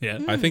CTV. Yeah.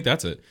 I think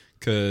that's it.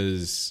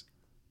 Because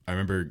I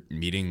remember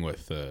meeting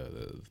with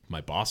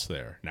my boss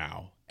there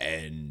now,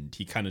 And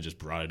he kind of just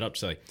brought it up.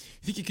 So like,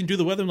 you think you can do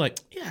the weather? I'm like,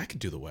 yeah, I could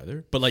do the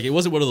weather. But like, it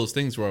wasn't one of those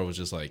things where I was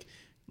just like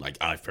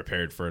I've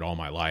prepared for it all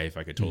my life.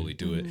 I could totally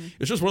do it.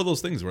 It's just one of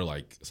those things where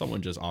like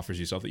someone just offers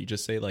you something, you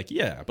just say like,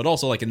 yeah. But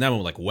also like in that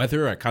moment, like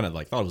weather, I kind of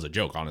like thought it was a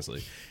joke,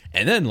 honestly.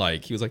 And then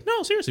like he was like,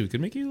 no, seriously, we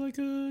could make you like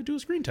do a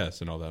screen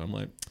test and all that. I'm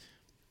like,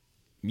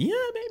 yeah,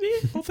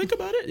 maybe I'll think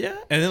about it. Yeah.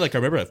 And then like I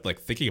remember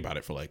like thinking about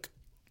it for like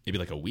maybe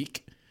like a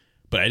week.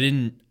 But I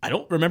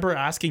don't remember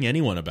asking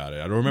anyone about it.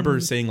 I don't remember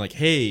saying like,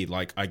 hey,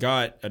 like I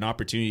got an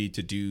opportunity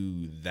to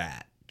do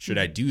that. Should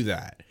I do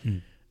that?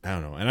 I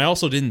don't know. And I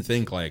also didn't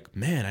think like,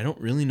 man, I don't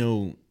really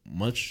know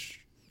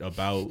much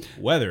about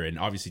weather. And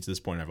obviously to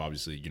this point, I've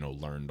obviously,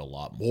 learned a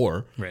lot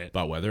more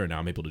about weather, and now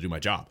I'm able to do my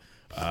job.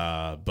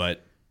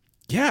 But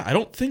yeah, I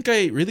don't think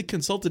I really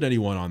consulted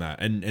anyone on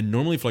that. And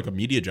normally for like a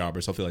media job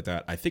or something like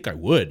that, I think I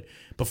would.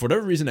 But for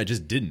whatever reason, I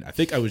just didn't. I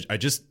think I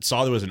just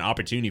saw there was an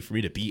opportunity for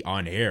me to be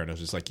on air. And I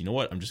was just like, you know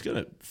what? I'm just going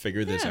to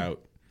figure this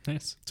out.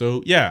 Nice.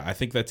 So yeah, I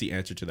think that's the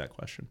answer to that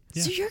question.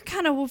 Yeah. So you're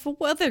kind of a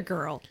weather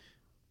girl.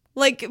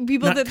 Like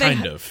people Not that they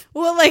kind of.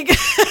 Well, like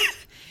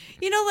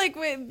like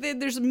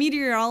there's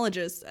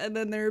meteorologists, and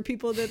then there are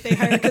people that they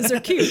hire because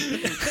they're cute.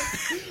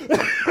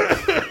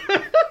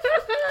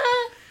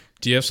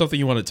 Do you have something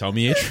you want to tell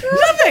me, Adrian?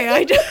 Nothing.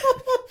 I don't.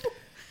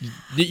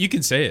 You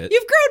can say it.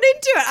 You've grown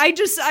into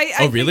it. I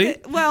oh, really?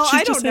 She's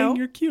I don't know.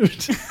 You're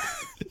cute.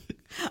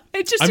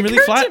 It just I'm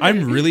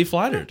really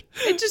flattered.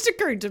 It just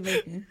occurred to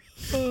me.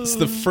 It's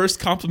the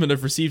first compliment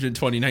I've received in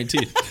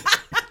 2019.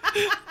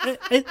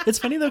 It's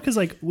funny though, because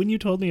like when you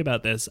told me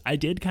about this, I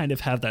did kind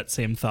of have that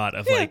same thought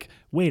of like,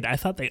 wait, I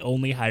thought they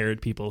only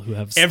hired people who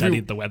have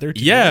studied the weather.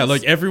 Yeah,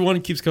 like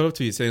everyone keeps coming up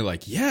to me saying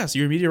like, yes,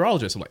 you're a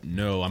meteorologist. I'm like,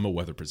 no, I'm a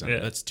weather presenter.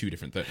 Yeah. That's two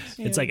different things.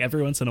 Yeah. It's like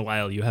every once in a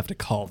while you have to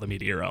call the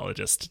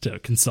meteorologist to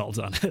consult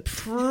on it.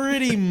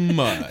 Pretty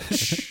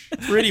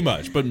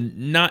much, but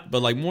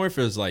like more if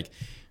it was like,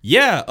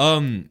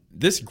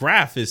 this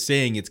graph is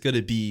saying it's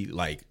gonna be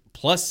like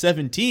plus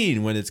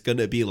 17 when it's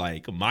gonna be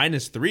like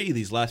 -3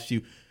 these last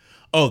few.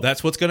 Oh,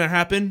 that's what's going to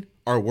happen?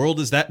 Our world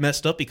is that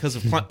messed up because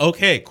of climate?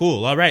 Okay,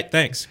 cool. All right,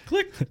 thanks.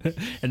 Click.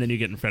 And then you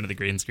get in front of the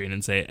green screen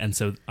and say, and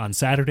so on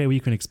Saturday we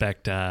can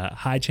expect a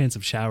high chance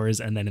of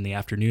showers, and then in the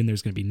afternoon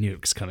there's going to be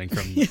nukes coming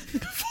from the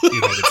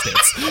United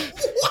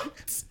States.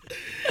 What?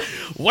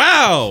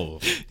 Wow.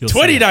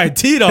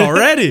 2019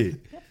 already.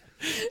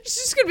 It's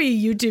just going to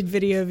be a YouTube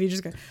video of you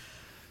just going,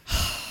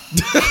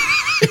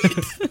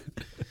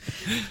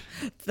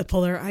 the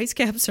polar ice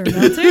caps are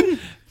melting.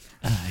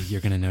 You're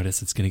going to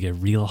notice it's going to get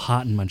real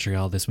hot in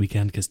Montreal this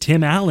weekend because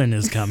Tim Allen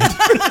is coming.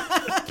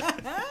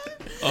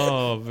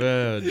 Oh,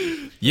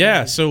 man.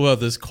 Yeah, so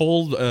this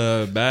cold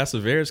mass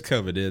of air is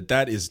coming in.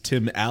 That is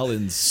Tim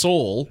Allen's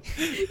soul.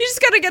 You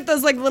just got to get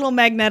those like little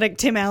magnetic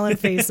Tim Allen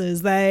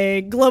faces.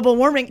 Like global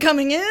warming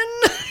coming in.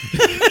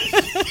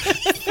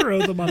 Throw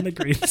them on the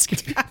green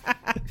screen.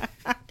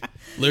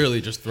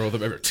 Literally just throw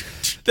them everywhere.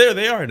 There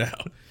they are now.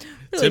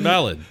 Really Tim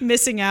Allen.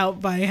 Missing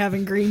out by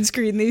having green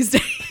screen these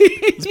days.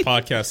 This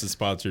podcast is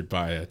sponsored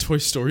by Toy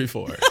Story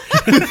 4.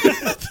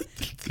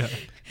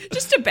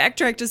 Just to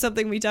backtrack to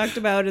something we talked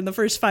about in the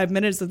first 5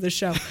 minutes of the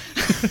show.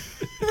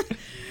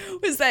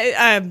 Was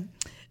that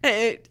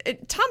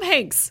Tom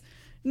Hanks.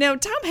 Now,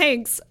 Tom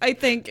Hanks, I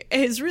think,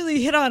 has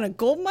really hit on a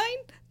gold mine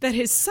that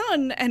his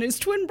son and his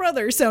twin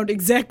brother sound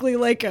exactly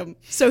like him.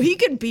 So he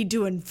could be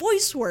doing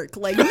voice work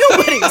like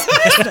nobody's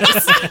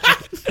business.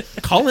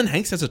 Colin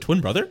Hanks has a twin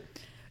brother?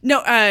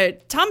 No,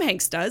 Tom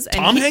Hanks does. And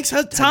Tom Hanks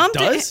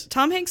does?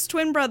 Tom Hanks'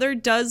 twin brother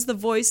does the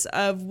voice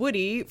of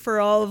Woody for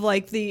all of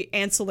like the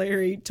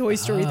ancillary Toy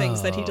Story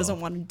things that he doesn't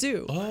want to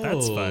do. Oh,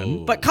 that's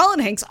fun. But Colin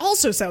Hanks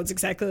also sounds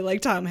exactly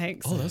like Tom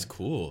Hanks. Oh, that's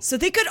cool. So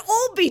they could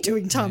all be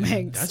doing Tom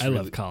Hanks. I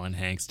love Colin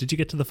Hanks. Did you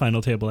get to the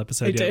Final Table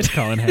episode yet did. with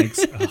Colin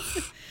Hanks?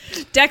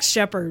 Dex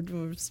Shepard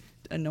was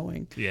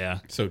annoying. Yeah.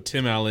 So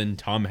Tim Allen,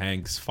 Tom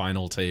Hanks,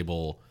 Final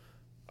Table.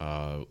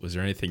 Was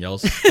there anything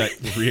else that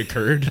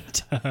reoccurred?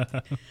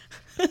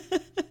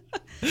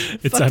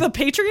 Fuck the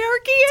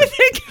patriarchy, I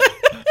think.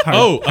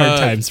 Hard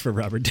times for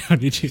Robert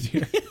Downey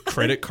Jr.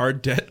 Credit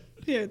card debt.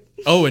 Yeah.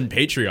 Oh, and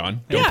Patreon.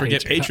 Don't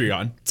forget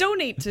Patreon.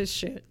 Donate to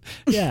shit.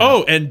 Yeah.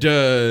 Oh, and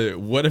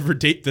whatever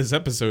date this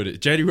episode is,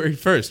 January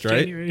 1st, right?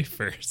 January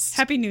 1st.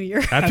 Happy New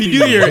Year. Happy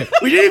New Year.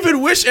 We didn't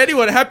even wish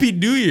anyone Happy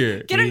New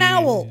Year. Get an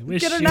owl.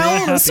 wish Get an you a owl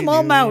and a Happy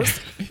small New mouse.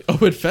 Oh,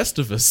 and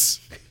Festivus.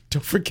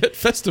 Don't forget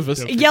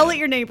Festivus. Yell at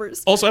your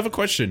neighbors. Also, I have a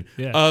question.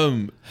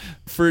 Yeah.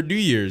 For New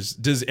Year's,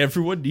 does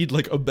everyone need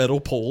like a metal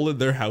pole in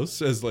their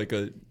house as like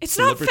a? It's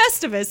not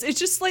Festivus. It's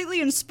just slightly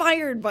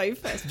inspired by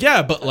Festivus.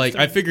 Yeah, but like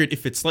I figured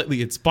if it's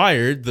slightly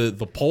inspired, the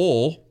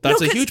pole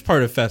that's a huge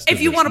part of Festivus.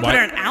 If you want to put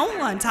an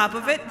owl on top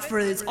of it for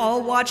its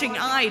all-watching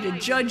eye to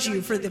judge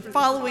you for the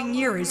following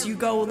year as you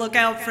go look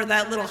out for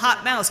that little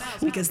hot mouse,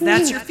 because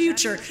that's your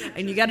future,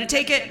 and you got to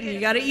take it and you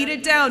got to eat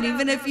it down,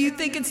 even if you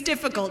think it's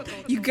difficult.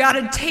 You got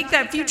to take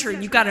that future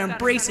and you got to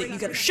embrace it. You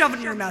got to shove it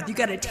in your mouth. You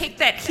got to take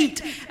that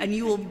heat, and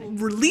you will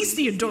release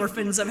the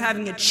endorphins of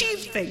having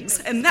achieved things,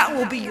 and that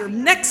will be your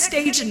next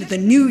stage into the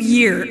new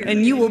year,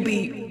 and you will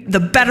be the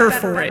better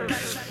for it.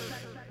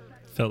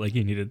 felt like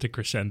you needed to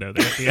crescendo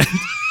there at the end.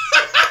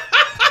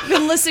 I've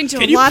been listening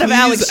to a lot of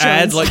Alex Jones.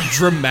 Add like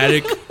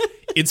dramatic,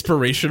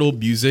 inspirational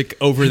music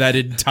over that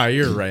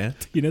entire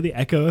rant. You know the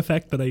echo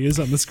effect that I use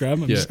on the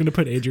scrum? I'm just going to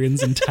put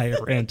Adrian's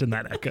entire rant in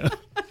that echo.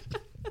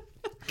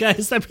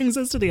 Guys, that brings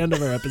us to the end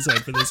of our episode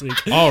for this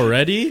week.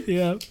 Already?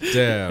 Yeah.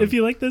 Damn. If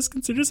you like this,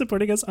 consider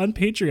supporting us on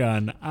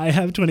Patreon. I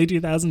have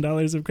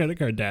 $22,000 of credit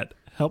card debt.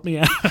 Help me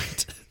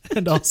out.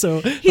 And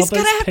also, he's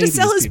going to have to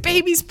sell his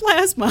baby's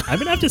plasma. I'm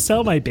going to have to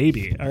sell my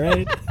baby, all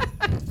right?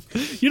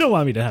 You don't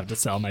want me to have to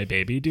sell my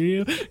baby, do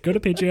you? Go to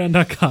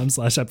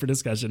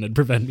patreon.com/upfordiscussion and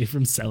prevent me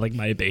from selling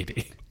my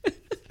baby.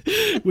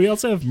 We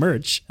also have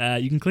merch.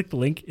 You can click the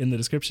link in the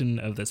description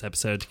of this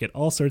episode to get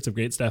all sorts of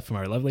great stuff from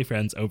our lovely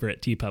friends over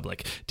at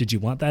TeePublic. Did you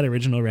want that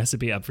original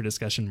recipe Up for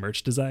Discussion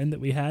merch design that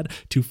we had?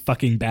 Too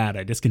fucking bad.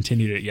 I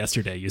discontinued it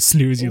yesterday. You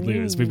snooze, you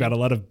lose. We've got a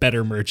lot of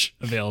better merch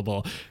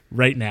available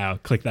right now.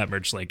 Click that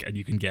merch link and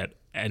you can get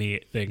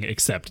anything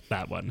except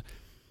that one.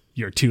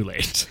 You're too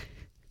late.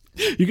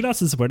 You can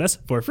also support us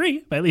for free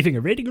by leaving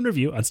a rating and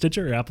review on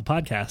Stitcher or Apple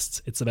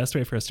Podcasts. It's the best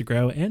way for us to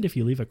grow, and if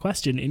you leave a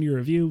question in your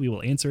review, we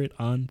will answer it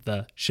on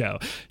the show.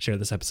 Share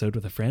this episode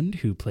with a friend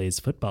who plays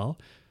football.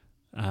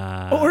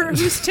 Or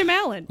who's Tim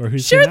Allen. Or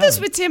who's Share Tim this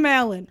Allen. with Tim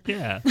Allen.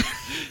 Yeah.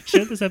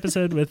 Share this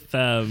episode with...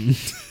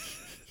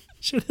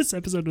 Share this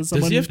episode with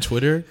someone... Does he have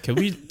Twitter? Can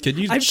you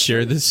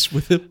share this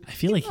with him? I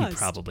feel like he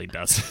probably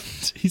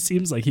doesn't. He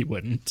seems like he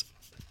wouldn't.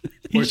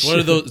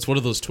 It's one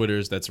of those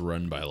Twitters that's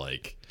run by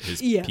like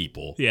his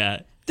people.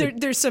 Yeah.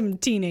 There's some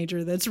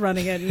teenager that's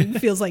running it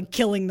and feels like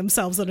killing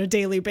themselves on a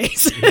daily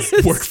basis.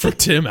 Work for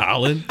Tim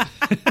Allen.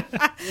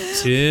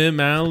 Tim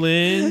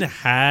Allen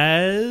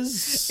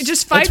has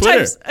just 5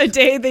 times a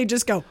day they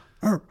just go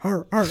arr,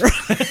 arr, arr.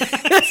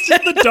 That's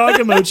just the dog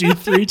emoji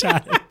 3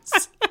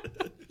 times.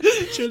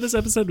 Share this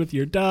episode with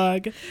your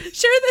dog.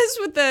 Share this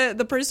with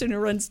the person who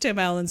runs Tim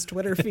Allen's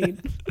Twitter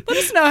feed. Let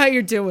us know how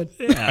you're doing.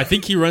 Yeah. I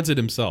think he runs it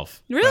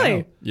himself. Really?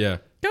 Wow. Yeah.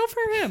 Go for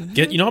him.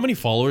 You know how many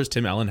followers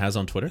Tim Allen has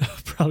on Twitter?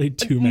 Probably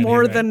too many.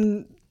 More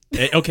than...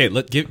 Okay,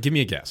 give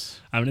me a guess.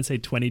 I'm going to say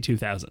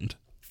 22,000.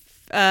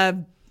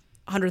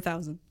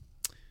 100,000.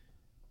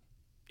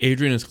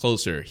 Adrian is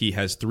closer. He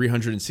has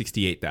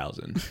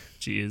 368,000.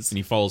 Jeez. And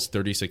he follows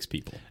 36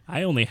 people.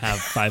 I only have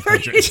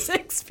 500.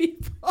 36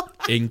 people.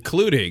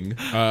 Including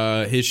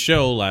his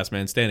show, Last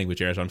Man Standing,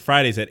 which airs on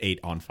Fridays at 8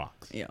 on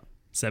Fox. Yeah.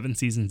 7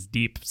 seasons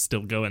deep,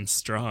 still going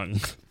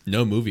strong.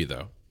 No movie,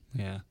 though.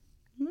 Yeah.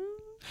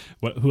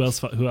 Who else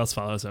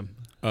follows him?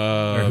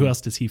 Or who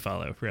else does he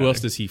follow? Who else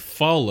does he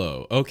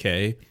follow?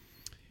 Okay.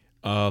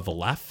 The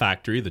Laugh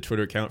Factory, the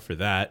Twitter account for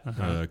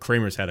that.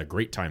 Kramer's had a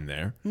great time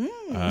there.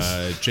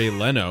 Jay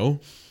Leno.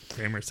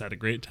 Kramer's had a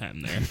great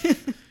time there.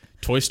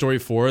 Toy Story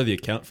 4, the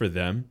account for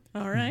them.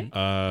 All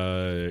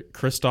right.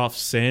 Christoph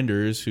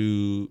Sanders,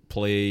 who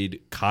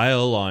played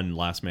Kyle on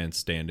Last Man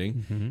Standing.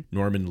 Mm-hmm.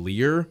 Norman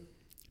Lear.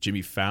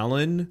 Jimmy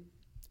Fallon.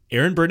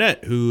 Aaron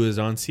Burnett, who is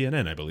on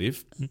CNN, I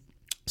believe.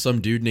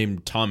 Some dude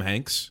named Tom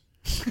Hanks.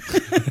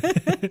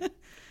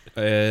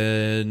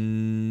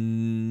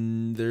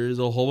 And there's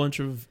a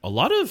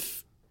lot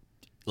of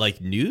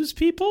like news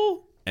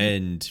people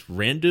and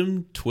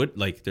random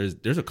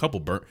there's a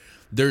couple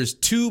there's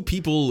 2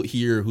 people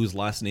here whose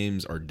last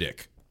names are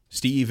Dick.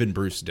 Steve and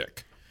Bruce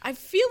Dick. I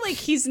feel like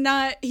he's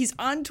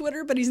on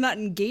Twitter, but he's not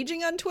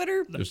engaging on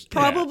Twitter.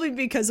 Probably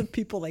because of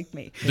people like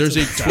me. There's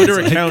a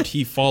Twitter account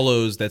he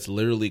follows that's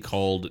literally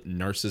called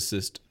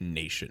Narcissist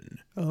Nation.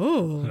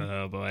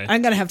 Oh boy.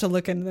 I'm going to have to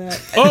look into that.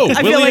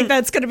 I feel like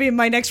that's going to be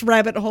my next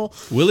rabbit hole.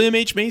 William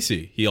H.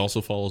 Macy. He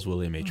also follows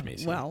William H.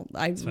 Macy. Well,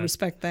 I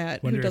respect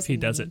that. Wonder if he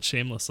does it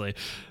shamelessly.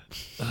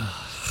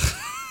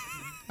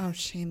 Oh,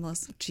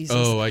 shameless. Jesus.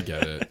 Oh, I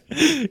get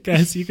it.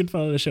 Guys, you can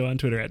follow the show on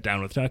Twitter at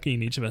Down With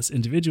Talking, each of us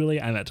individually.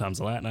 I'm at Tom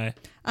Zalatni.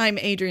 I'm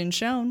Adrian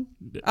Schoen.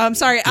 I'm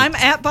sorry, I'm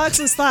at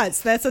Boxless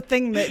Thoughts. That's a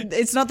thing that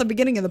it's not the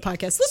beginning of the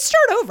podcast. Let's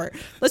start over.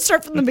 Let's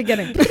start from the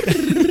beginning.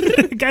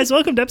 Guys,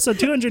 welcome to episode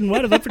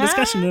 201 of Up for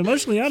Discussion, an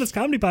emotionally honest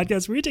comedy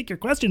podcast where we take your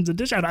questions and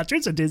dish out hot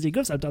truths and Disney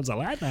goofs. I'm Tom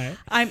Zalatni.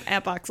 I'm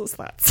at Boxless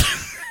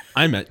Thoughts.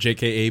 I'm at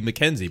JKA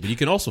McKenzie, but you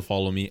can also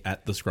follow me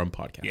at The Scrum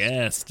Podcast.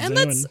 Yes. And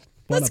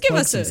let's give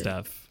us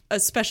stuff. A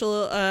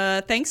special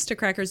thanks to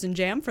Crackers and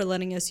Jam for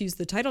letting us use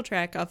the title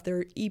track off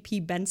their EP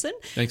Benson.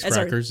 Thanks,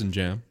 Crackers and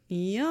Jam.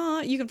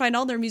 Yeah, you can find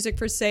all their music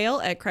for sale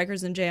at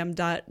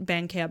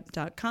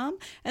crackersandjam.bandcamp.com.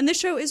 And this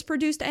show is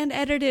produced and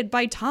edited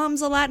by Tom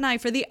Zalatni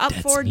for the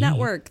Upford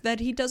Network that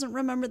he doesn't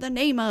remember the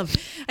name of.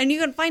 And you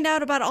can find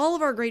out about all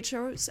of our great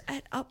shows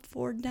at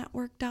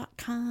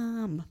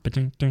upfordnetwork.com.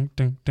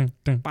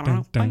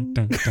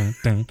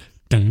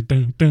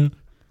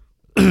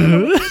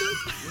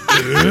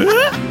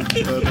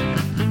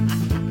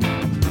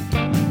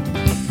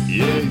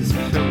 Yes,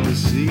 come to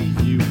see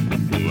you.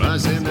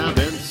 Was in a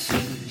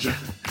Benson Joe,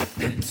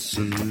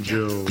 Benson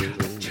Joe,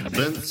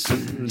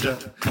 Benson Joe,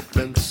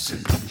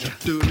 Benson Joe,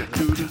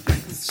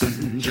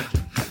 Benson Joe,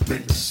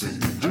 Benson Joe.